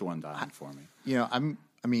like a loved one dying for me. You know,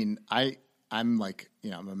 I'm like,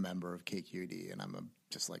 you know, I'm a member of KQED, and I'm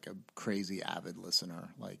just like a crazy avid listener,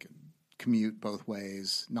 like commute both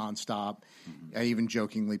ways, nonstop. Mm-hmm. I even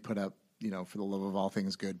jokingly put up, you know, for the love of all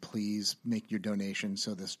things good, please make your donation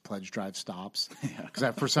so this pledge drive stops.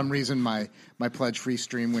 Because for some reason my pledge free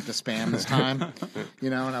stream went to spam this time,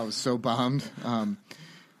 you know, and I was so bummed.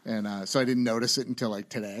 So I didn't notice it until like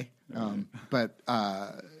today. But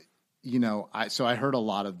you know, I heard a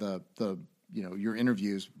lot of the you know, your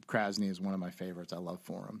interviews. Krasny is one of my favorites. I love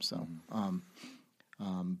Forum. So,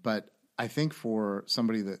 but I think for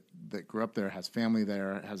somebody that grew up there, has family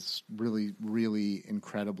there, has really, really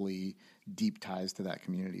incredibly deep ties to that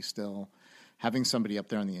community still, having somebody up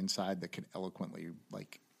there on the inside that could eloquently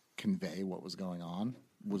like convey what was going on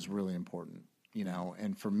was really important, you know.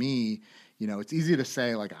 And for me, you know, it's easy to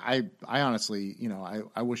say, like, I honestly, you know,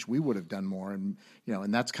 I wish we would have done more. And, you know,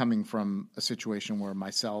 and that's coming from a situation where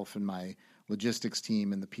myself and my logistics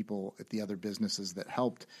team and the people at the other businesses that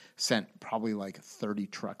helped sent probably like 30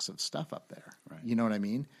 trucks of stuff up there. Right. You know what I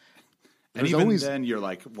mean? And even always, then you're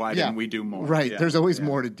like, why didn't we do more? Right. Yeah. There's always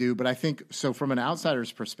more to do. But I think, so from an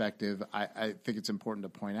outsider's perspective, I think it's important to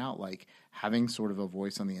point out, like, having sort of a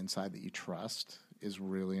voice on the inside that you trust is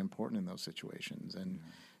really important in those situations. And,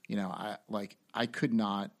 you know,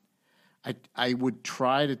 I would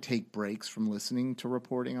try to take breaks from listening to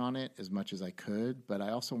reporting on it as much as I could, but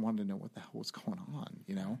I also wanted to know what the hell was going on,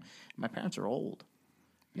 you know? My parents are old,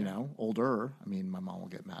 you know, older. I mean, my mom will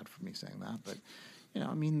get mad for me saying that, but, you know,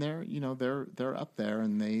 I mean, they're up there,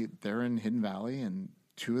 and they're in Hidden Valley, and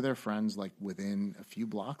two of their friends, like within a few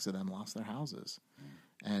blocks of them, lost their houses.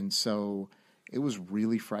 And so it was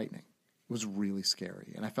really frightening. It was really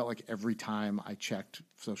scary. And I felt like every time I checked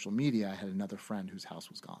social media, I had another friend whose house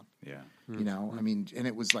was gone. Yeah. You know, I mean, and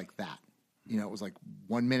it was like that. You know, it was like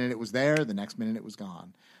 1 minute it was there, the next minute it was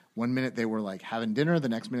gone. 1 minute they were like having dinner, the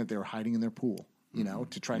next minute they were hiding in their pool, you know,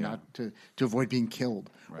 to try not to avoid being killed,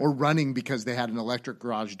 or running because they had an electric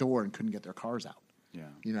garage door and couldn't get their cars out. Yeah.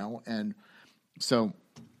 You know, and so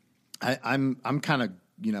I'm kind of,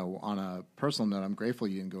 you know, on a personal note, I'm grateful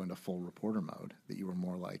you didn't go into full reporter mode, that you were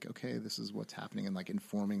more like, okay, this is what's happening, and like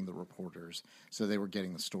informing the reporters so they were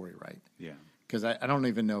getting the story right. Yeah. Because I don't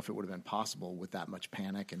even know if it would have been possible with that much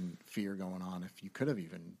panic and fear going on if you could have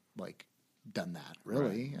even like done that,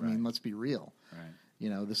 really. I mean, let's be real. Right. You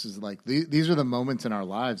know, this is like, these are the moments in our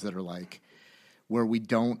lives that are like where we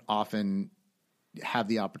don't often have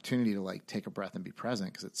the opportunity to like take a breath and be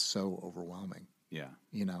present because it's so overwhelming. Yeah.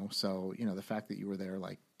 You know, so, you know, the fact that you were there,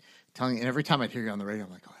 like, telling, and every time I'd hear you on the radio,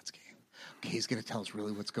 I'm like, oh, that's Gabe. Okay, he's going to tell us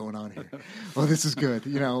really what's going on here. Oh, this is good.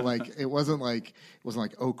 You know, like, it wasn't like,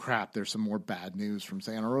 oh, crap, there's some more bad news from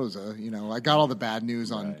Santa Rosa. You know, I got all the bad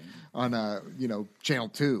news on you know, Channel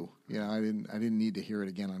 2. You know, I didn't need to hear it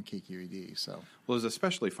again on KQED, so. Well, it was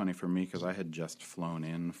especially funny for me because I had just flown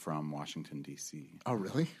in from Washington, D.C. Oh,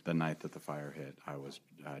 really? The night that the fire hit, I was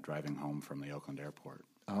driving home from the Oakland airport.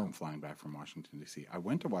 I'm flying back from Washington, D.C. I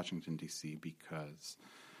went to Washington, D.C. because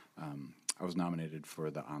I was nominated for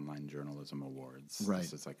the Online Journalism Awards. Right.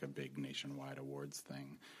 This is like a big nationwide awards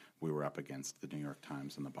thing. We were up against the New York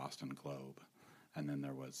Times and the Boston Globe. And then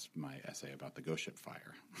there was my essay about the Ghost Ship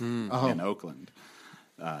fire in Oakland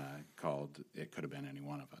called It Could Have Been Any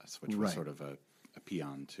One of Us, which was sort of a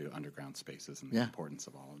paean to underground spaces and the importance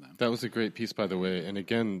of all of them. That was a great piece, by the way. And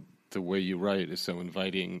again, the way you write is so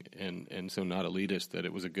inviting and so not elitist that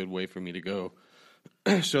it was a good way for me to go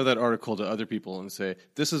show that article to other people and say,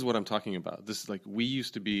 this is what I'm talking about. This is like, we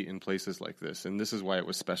used to be in places like this, and this is why it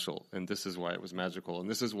was special, and this is why it was magical, and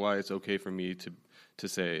this is why it's okay for me to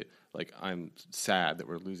say, like, I'm sad that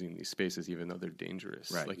we're losing these spaces even though they're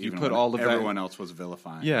dangerous. Right. Like, even you put all of everyone else was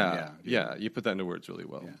vilifying. Yeah, you put that into words really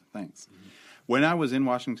well. Yeah, thanks. Mm-hmm. When I was in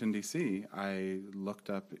Washington, D.C., I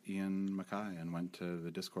looked up Ian Mackay and went to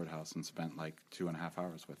the Discord house and spent like 2.5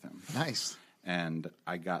 hours with him. Nice. And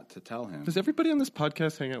I got to tell him. Does everybody on this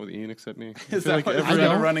podcast hang out with Ian except me? Is that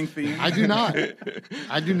a running theme? I do not.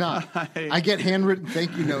 I get handwritten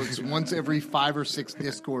thank you notes once every 5 or 6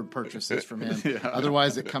 Discord purchases from him. Yeah.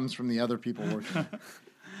 Otherwise, it comes from the other people working.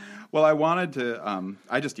 Well, I wanted to.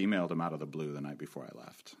 I just emailed him out of the blue the night before I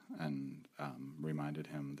left and reminded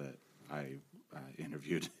him that I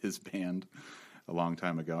interviewed his band a long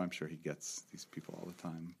time ago. I'm sure he gets these people all the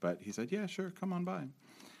time. But he said, yeah, sure, come on by.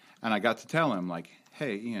 And I got to tell him, like,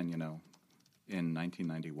 hey, Ian, you know, in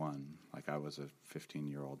 1991, like I was a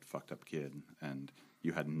 15-year-old fucked up kid, and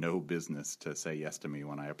you had no business to say yes to me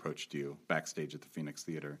when I approached you backstage at the Phoenix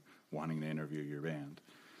Theater wanting to interview your band.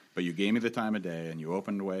 But you gave me the time of day, and you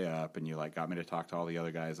opened way up, and you like got me to talk to all the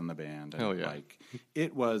other guys in the band. And, Hell yeah. Like,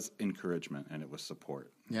 it was encouragement and it was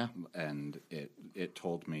support. Yeah. And it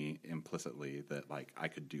told me implicitly that like I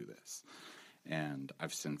could do this. And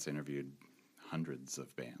I've since interviewed hundreds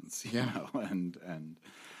of bands, you know, and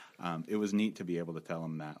it was neat to be able to tell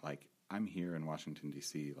them that like I'm here in Washington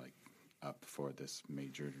D.C. like up for this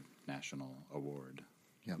major national award.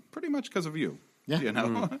 Yeah. Pretty much because of you. Yeah. You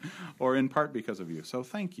know, or in part because of you. So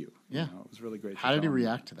thank you. Yeah. You know, it was really great. How to did he tell him.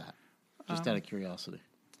 react to that? Just out of curiosity.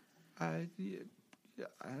 I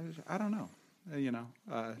don't know. You know,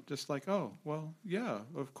 just like, oh, well, yeah,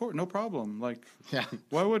 of course, no problem. Like, Yeah.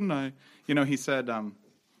 why wouldn't I? You know, he said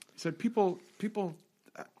people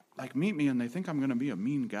like meet me and they think I'm going to be a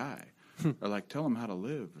mean guy or like tell them how to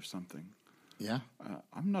live or something. Yeah.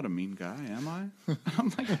 I'm not a mean guy, am I?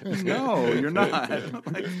 I'm like, no, you're not.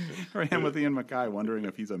 Like, here I am with Ian MacKay wondering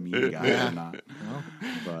if he's a mean guy or not. Well.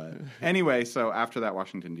 But anyway, so after that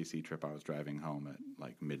Washington, D.C. trip, I was driving home at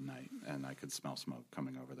like midnight, and I could smell smoke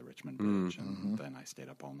coming over the Richmond Bridge. And then I stayed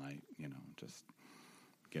up all night, you know, just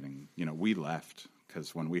getting, you know, we left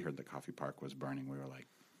because when we heard that Coffee Park was burning, we were like,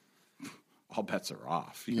 all bets are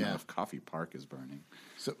off. You know, if Coffee Park is burning.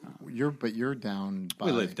 So you're down by...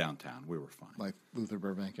 We live downtown. We were fine. Like Luther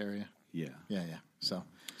Burbank area? Yeah. Yeah. So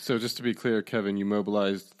just to be clear, Kevin, you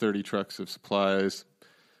mobilized 30 trucks of supplies.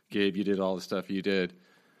 Gabe, you did all the stuff you did.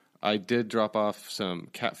 I did drop off some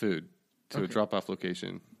cat food to a drop-off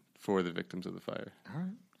location for the victims of the fire. all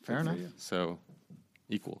right. Fair enough. So,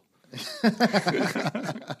 equal.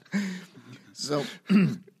 So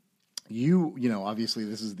you know, obviously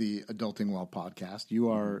this is the Adulting Well podcast.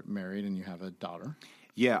 You are married and you have a daughter.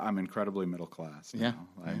 Yeah, I'm incredibly middle class now.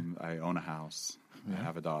 Yeah. I own a house. I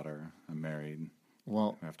have a daughter. I'm married.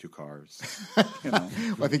 Well, I have 2 cars. You know.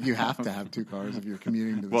 I think you have to have 2 cars if you're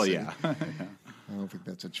commuting to the city. Yeah. I don't think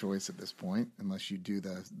that's a choice at this point, unless you do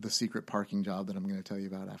the secret parking job that I'm going to tell you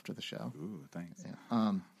about after the show. Ooh, thanks.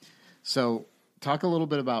 Yeah. So, talk a little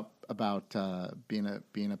bit about being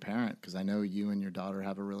a parent, because I know you and your daughter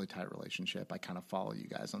have a really tight relationship. I kind of follow you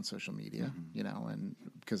guys on social media, you know, and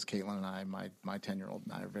because Caitlin and I, my 10-year-old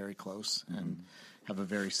and I, are very close and have a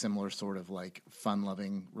very similar sort of like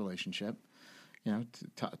fun-loving relationship. You know,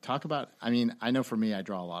 talk about. I mean, I know for me, I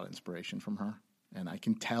draw a lot of inspiration from her. And I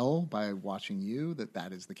can tell by watching you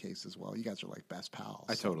that is the case as well. You guys are like best pals.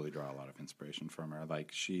 I totally draw a lot of inspiration from her. Like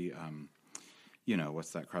she, you know, what's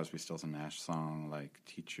that Crosby, Stills and Nash song? Like,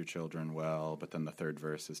 teach your children well, but then the third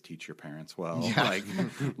verse is teach your parents well. Yeah. Like,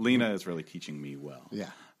 Lena is really teaching me well. Yeah.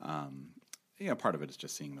 Yeah, part of it is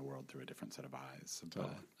just seeing the world through a different set of eyes. But,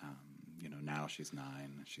 you know, now she's 9.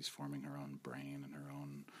 She's forming her own brain and her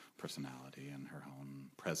own personality and her own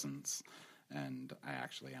presence. And I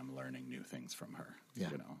actually am learning new things from her, you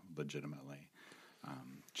know, legitimately.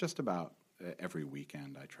 Just about every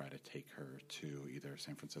weekend I try to take her to either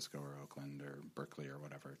San Francisco or Oakland or Berkeley or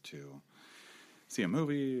whatever to see a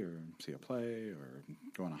movie or see a play or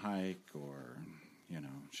go on a hike or, you know,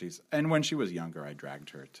 and when she was younger, I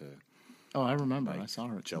dragged her to... Oh, I remember. Like I saw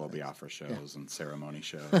her at Jello some things. Biafra shows and ceremony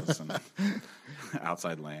shows and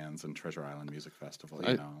Outside Lands and Treasure Island Music Festival.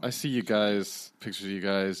 You know. I see you guys, pictures of you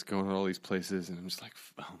guys going to all these places, and I'm just like,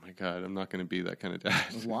 oh my God, I'm not going to be that kind of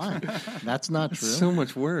dad. Why? That's not true. So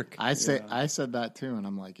much work. I said that too, and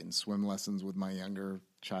I'm like in swim lessons with my younger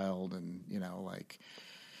child, and you know, like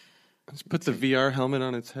just put the VR helmet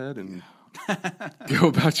on its head and go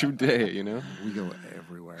about your day. You know, we go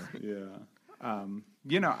everywhere. Yeah.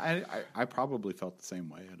 You know, I probably felt the same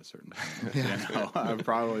way at a certain time. You know, I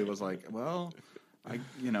probably was like, well,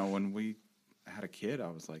 you know, when we had a kid, I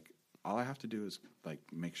was like, all I have to do is like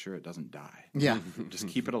make sure it doesn't die. Yeah. Just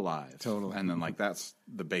keep it alive. Totally. And then like that's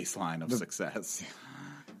the baseline of success.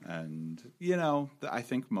 And you know, I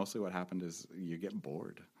think mostly what happened is you get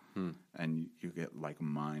bored. And you get like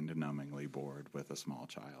mind-numbingly bored with a small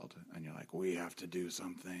child, and you're like, we have to do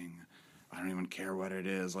something. I don't even care what it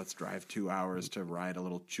is. Let's drive 2 hours to ride a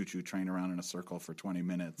little choo-choo train around in a circle for 20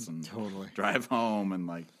 minutes and drive home and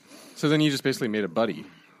like. So then you just basically made a buddy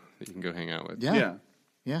that you can go hang out with.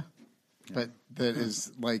 Yeah. But that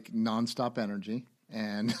is like nonstop energy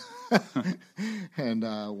and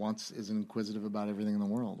is inquisitive about everything in the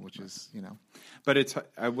world, which is, you know. But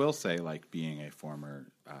I will say, like being a former,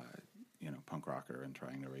 you know, punk rocker and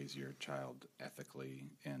trying to raise your child ethically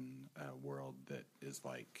in a world that is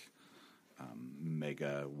like.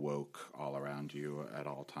 Mega woke all around you at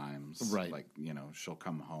all times. Right. Like, you know, she'll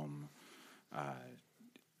come home,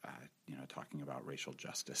 you know, talking talking about racial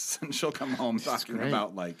justice, and she'll come home talking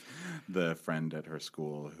about like the friend at her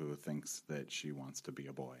school who thinks that she wants to be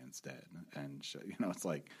a boy instead, and she, it's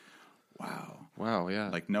like, wow, yeah.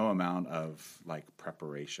 Like no amount of like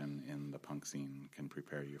preparation in the punk scene can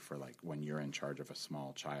prepare you for like when you're in charge of a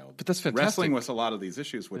small child. But that's fantastic. Wrestling with a lot of these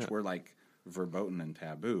issues, which were like verboten and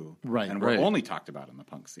taboo, right? And were only talked about in the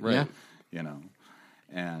punk scene, right?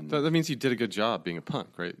 And that means you did a good job being a punk,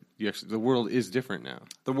 right? The world is different now.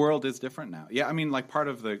 The world is different now. Yeah, I mean, like part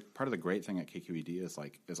of the great thing at KQED is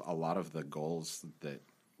a lot of the goals that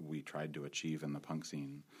we tried to achieve in the punk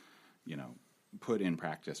scene, put in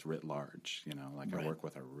practice writ large. I work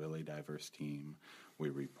with a really diverse team. We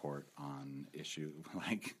report on issues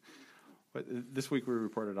like. But this week we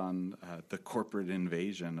reported on the corporate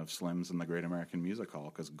invasion of Slim's and the Great American Music Hall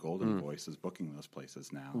because Golden Voice is booking those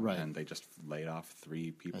places now. Right. And they just laid off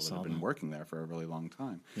 3 people that have been working there for a really long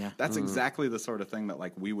time. Yeah. That's exactly the sort of thing that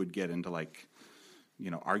like we would get into like,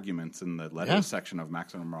 arguments in the letters section of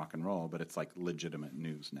Maximum Rock and Roll, but it's like legitimate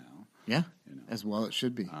news now. Yeah, as well it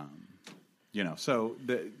should be. So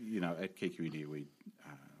at KQED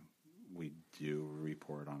we do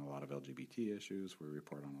report on a lot of LGBT issues. We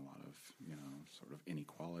report on a lot of, sort of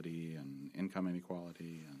inequality and income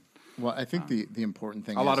inequality. And well, I think the important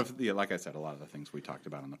thing like I said, a lot of the things we talked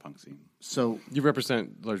about in the punk scene. So you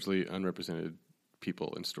represent largely unrepresented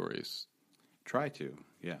people and stories. Try to,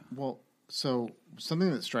 yeah. Well, so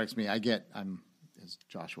something that strikes me, as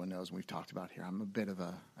Joshua knows, and we've talked about here,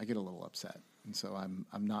 I get a little upset. And so I'm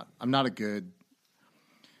not a good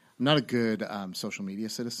social media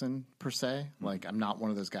citizen per se. Like I'm not one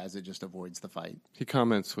of those guys that just avoids the fight. He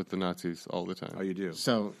comments with the Nazis all the time. Oh, you do?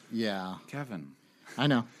 So yeah, Kevin. I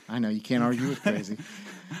know. You can't argue with crazy.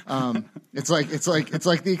 It's like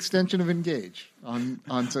the extension of Engage on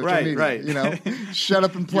social media. Right. Shut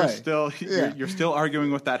up and play. You're still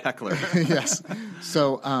arguing with that heckler. Yes.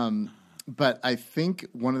 So, but I think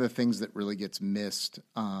one of the things that really gets missed,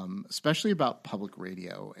 especially about public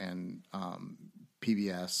radio and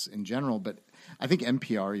PBS in general, but I think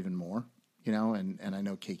NPR even more, and I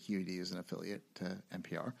know KQED is an affiliate to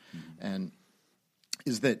NPR, and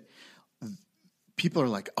is that people are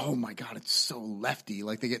like, oh my God, it's so lefty.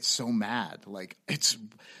 Like they get so mad. Like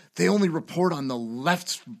they only report on the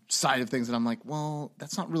left side of things. And I'm like, well,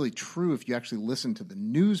 that's not really true. If you actually listen to the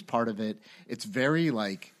news part of it, it's very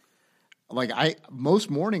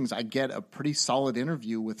most mornings I get a pretty solid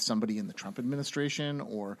interview with somebody in the Trump administration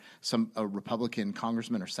or a Republican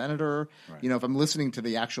congressman or senator. Right. If I'm listening to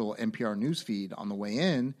the actual NPR news feed on the way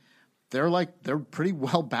in, they're pretty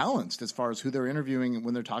well balanced as far as who they're interviewing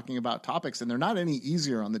when they're talking about topics, and they're not any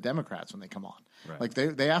easier on the Democrats when they come on. Right. Like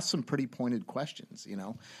they ask some pretty pointed questions,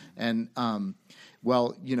 and part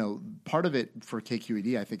of it for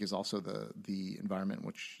KQED I think is also the environment in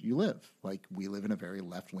which you live. Like we live in a very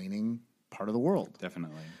left leaning part of the world.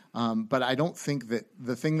 Definitely. But I don't think that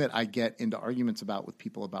the thing that I get into arguments about with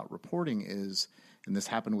people about reporting is, and this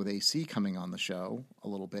happened with AC coming on the show a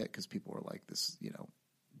little bit because people were like this,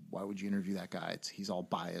 why would you interview that guy? He's all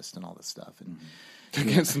biased and all this stuff. And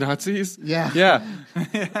against Nazis? Yeah.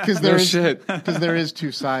 Because there is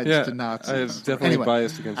 2 sides to Nazis. I am definitely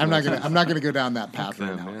biased against Nazis. I'm not gonna go down that path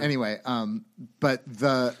right now. Man. Anyway, but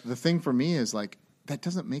the thing for me is like, that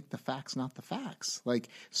doesn't make the facts not the facts. Like,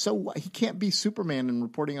 so what? He can't be Superman and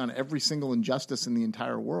reporting on every single injustice in the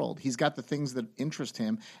entire world. He's got the things that interest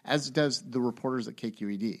him, as does the reporters at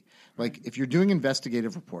KQED. Like, if you're doing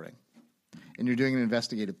investigative reporting and you're doing an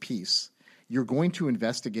investigative piece, you're going to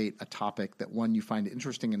investigate a topic that, 1, you find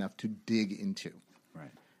interesting enough to dig into.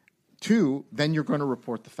 Right. 2, then you're going to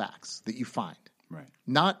report the facts that you find. Right.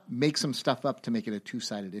 Not make some stuff up to make it a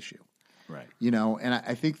 2-sided issue. Right. And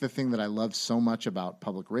I think the thing that I love so much about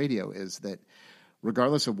public radio is that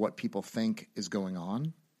regardless of what people think is going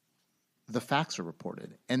on, the facts are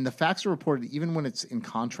reported. And the facts are reported even when it's in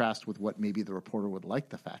contrast with what maybe the reporter would like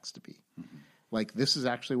the facts to be. Mm-hmm. Like, this is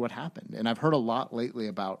actually what happened. And I've heard a lot lately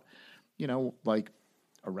about,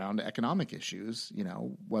 around economic issues,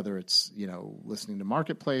 whether it's, listening to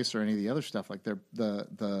Marketplace or any of the other stuff, like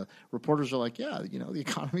the reporters are like, yeah, the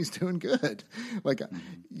economy's doing good. Like,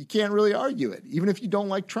 you can't really argue it. Even if you don't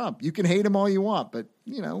like Trump, you can hate him all you want, but,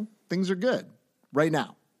 things are good right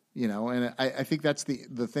now, and I think that's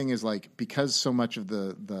the thing is like, because so much of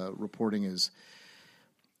the reporting is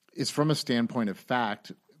from a standpoint of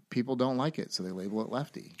fact, people don't like it, so they label it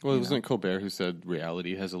lefty. Well, wasn't it Colbert who said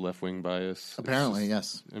reality has a left-wing bias? Apparently,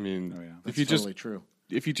 yes. I mean, if you totally true.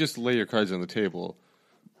 If you just lay your cards on the table,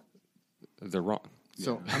 they're wrong.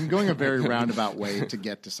 So I'm going a very roundabout way to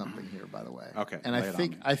get to something here, by the way. Okay. And I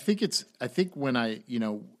think when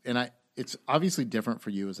it's obviously different for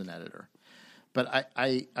you as an editor, But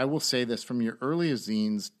I will say this, from your earliest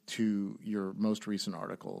zines to your most recent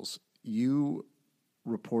articles, you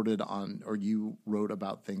reported on, or you wrote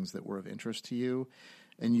about things that were of interest to you,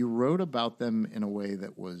 and you wrote about them in a way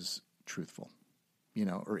that was truthful,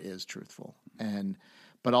 or is truthful,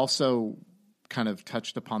 but also kind of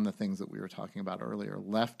touched upon the things that we were talking about earlier,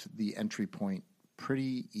 left the entry point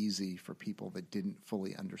pretty easy for people that didn't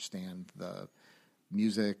fully understand the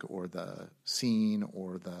music or the scene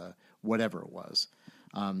or the whatever it was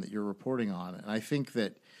that you're reporting on. And I think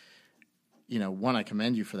that, one, I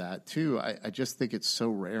commend you for that. Two, I just think it's so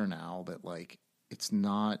rare now that, like,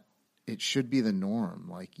 it should be the norm.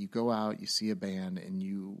 Like, you go out, you see a band, and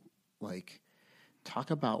you, like,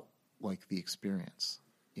 talk about, like, the experience,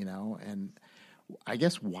 and I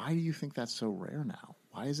guess, why do you think that's so rare now?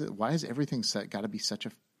 Why is everything got to be such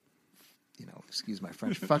a, excuse my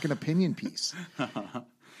French, fucking opinion piece?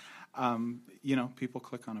 People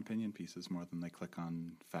click on opinion pieces more than they click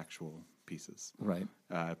on factual pieces. Right.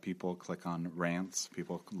 People click on rants.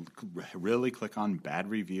 People really click on bad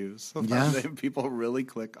reviews. Yeah. People really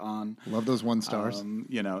click on... Love those 1 stars.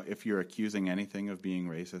 If you're accusing anything of being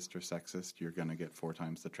racist or sexist, you're going to get 4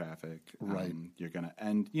 times the traffic. Right.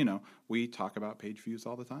 We talk about page views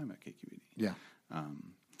all the time at KQED. Yeah.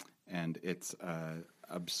 And it's an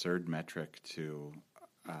absurd metric to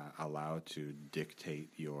allow to dictate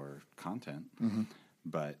your content,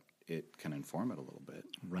 but it can inform it a little bit.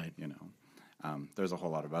 Right. There's a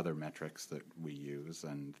whole lot of other metrics that we use,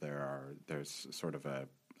 and there's sort of a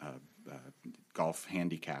golf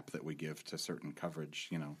handicap that we give to certain coverage.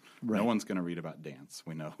 Right. No one's going to read about dance.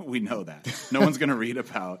 We know that. No one's going to read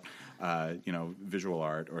about visual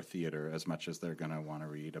art or theater as much as they're going to want to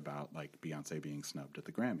read about, like, Beyonce being snubbed at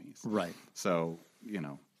the Grammys. Right. So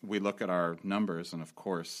we look at our numbers, and of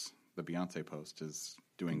course the Beyonce post is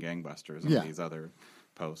doing gangbusters, and these other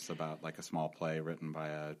posts about, like, a small play written by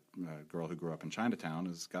a girl who grew up in Chinatown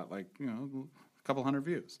has got, like, a couple hundred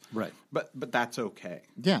views. Right. But that's okay.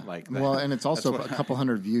 Yeah. Like, and it's also a couple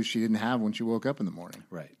hundred views she didn't have when she woke up in the morning.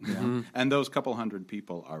 Right. Yeah. And those couple hundred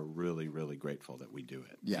people are really, really grateful that we do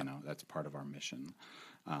it. Yeah. That's part of our mission.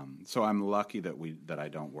 So I'm lucky that I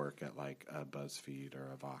don't work at, like, a BuzzFeed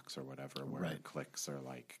or a Vox or whatever, where clicks are,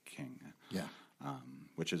 like, king. Yeah.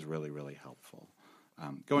 Which is really, really helpful.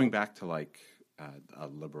 Going back to, like, a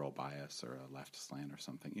liberal bias or a left slant or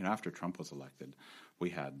something. After Trump was elected, we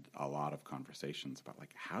had a lot of conversations about,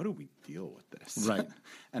 like, how do we deal with this? Right.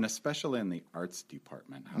 And especially in the arts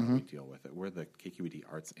department, how do we deal with it? We're the KQED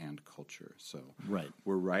Arts and Culture, so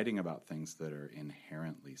we're writing about things that are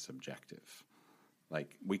inherently subjective.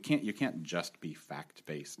 Like, you can't just be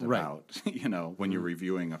fact-based about, when you're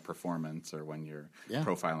reviewing a performance or when you're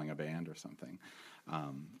profiling a band or something.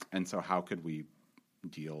 And so how could we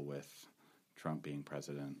deal with Trump being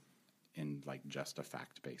president in, like, just a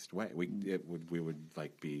fact-based way? We would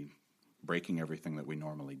like be breaking everything that we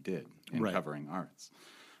normally did in covering arts.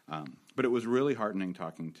 But it was really heartening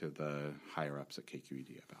talking to the higher-ups at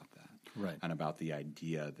KQED about that. And about the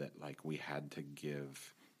idea that, like, we had to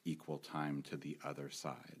give equal time to the other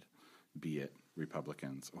side, be it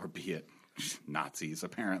Republicans or be it Nazis,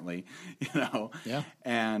 apparently, Yeah.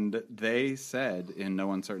 And they said in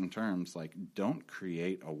no uncertain terms, like, don't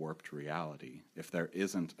create a warped reality if there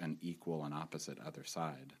isn't an equal and opposite other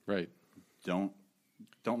side. Right. Don't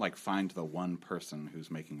like find the one person who's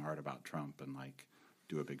making art about Trump and, like,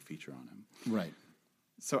 do a big feature on him. Right.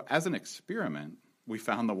 So as an experiment, we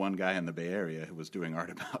found the one guy in the Bay Area who was doing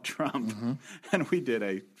art about Trump, and we did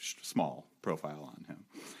a small profile on him.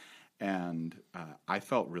 And I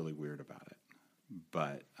felt really weird about it,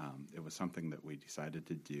 but it was something that we decided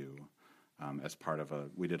to do as part of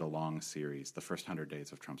we did a long series. The first 100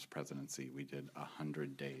 days of Trump's presidency, we did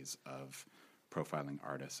 100 days of profiling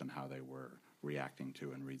artists and how they were reacting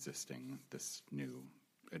to and resisting this new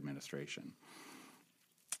administration.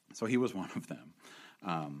 So he was one of them.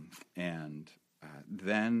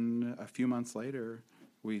 Then a few months later,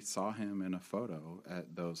 we saw him in a photo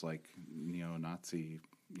at those, like, neo-Nazi,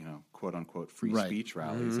 quote-unquote free speech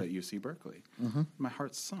rallies at UC Berkeley. My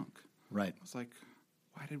heart sunk. Right. I was like,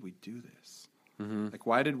 why did we do this? Like,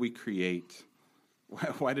 why did we create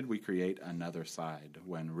another side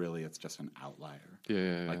when really it's just an outlier?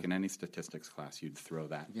 Yeah. Like, in any statistics class, you'd throw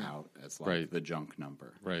that out as, like, the junk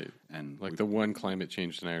number. Right. And like the one climate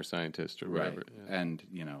change denier scientist or whatever. Right. Yeah. And,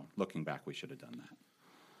 looking back, we should have done that.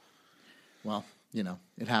 Well,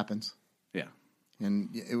 it happens. Yeah. And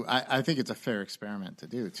I think it's a fair experiment to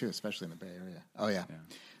do, too, especially in the Bay Area. Oh, yeah.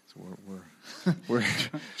 So we're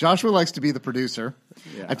Joshua likes to be the producer.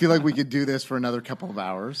 Yeah. I feel like we could do this for another couple of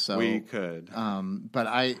hours. So We could. but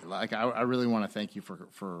I really want to thank you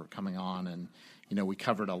for coming on, and we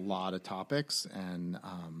covered a lot of topics, and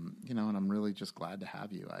and I'm really just glad to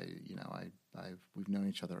have you. We've known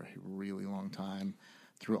each other a really long time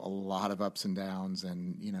through a lot of ups and downs,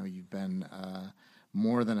 and you've been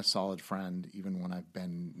more than a solid friend, even when I've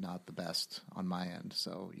been not the best on my end.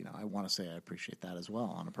 So, I want to say I appreciate that as well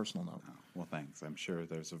on a personal note. Oh, well, thanks. I'm sure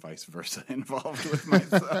there's a vice versa involved with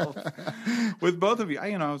myself. With both of you.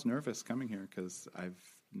 I was nervous coming here because I've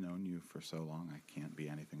known you for so long. I can't be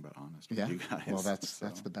anything but honest with you guys. Well, that's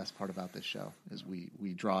the best part about this show is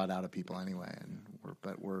we draw it out of people anyway, and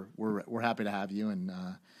we're happy to have you, and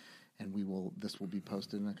this will be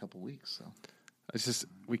posted in a couple weeks. So. It's just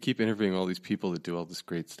we keep interviewing all these people that do all this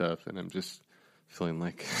great stuff, and I'm just feeling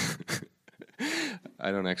like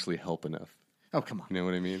I don't actually help enough. Oh, come on! You know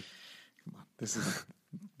what I mean? Come on, this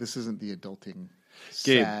isn't the adulting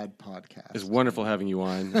Gabe, sad podcast. It's wonderful having you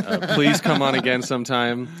on. Please come on again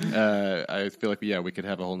sometime. I feel like we could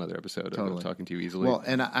have a whole nother episode of talking to you easily. Well,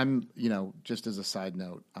 and I'm just as a side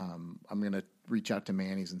note, I'm going to reach out to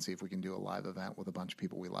Manny's and see if we can do a live event with a bunch of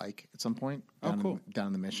people we like at some point down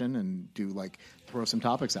in the Mission, and throw some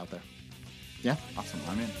topics out there. Yeah, awesome.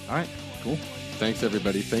 I'm in. All right, cool. Thanks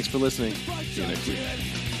everybody. Thanks for listening. See you next week.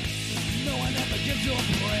 No one ever gives you a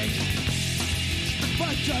break. The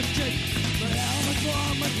bunch of shit. But how much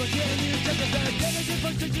more must we give you? Take a better, get a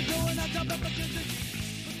different thing to do, and I'll come back again.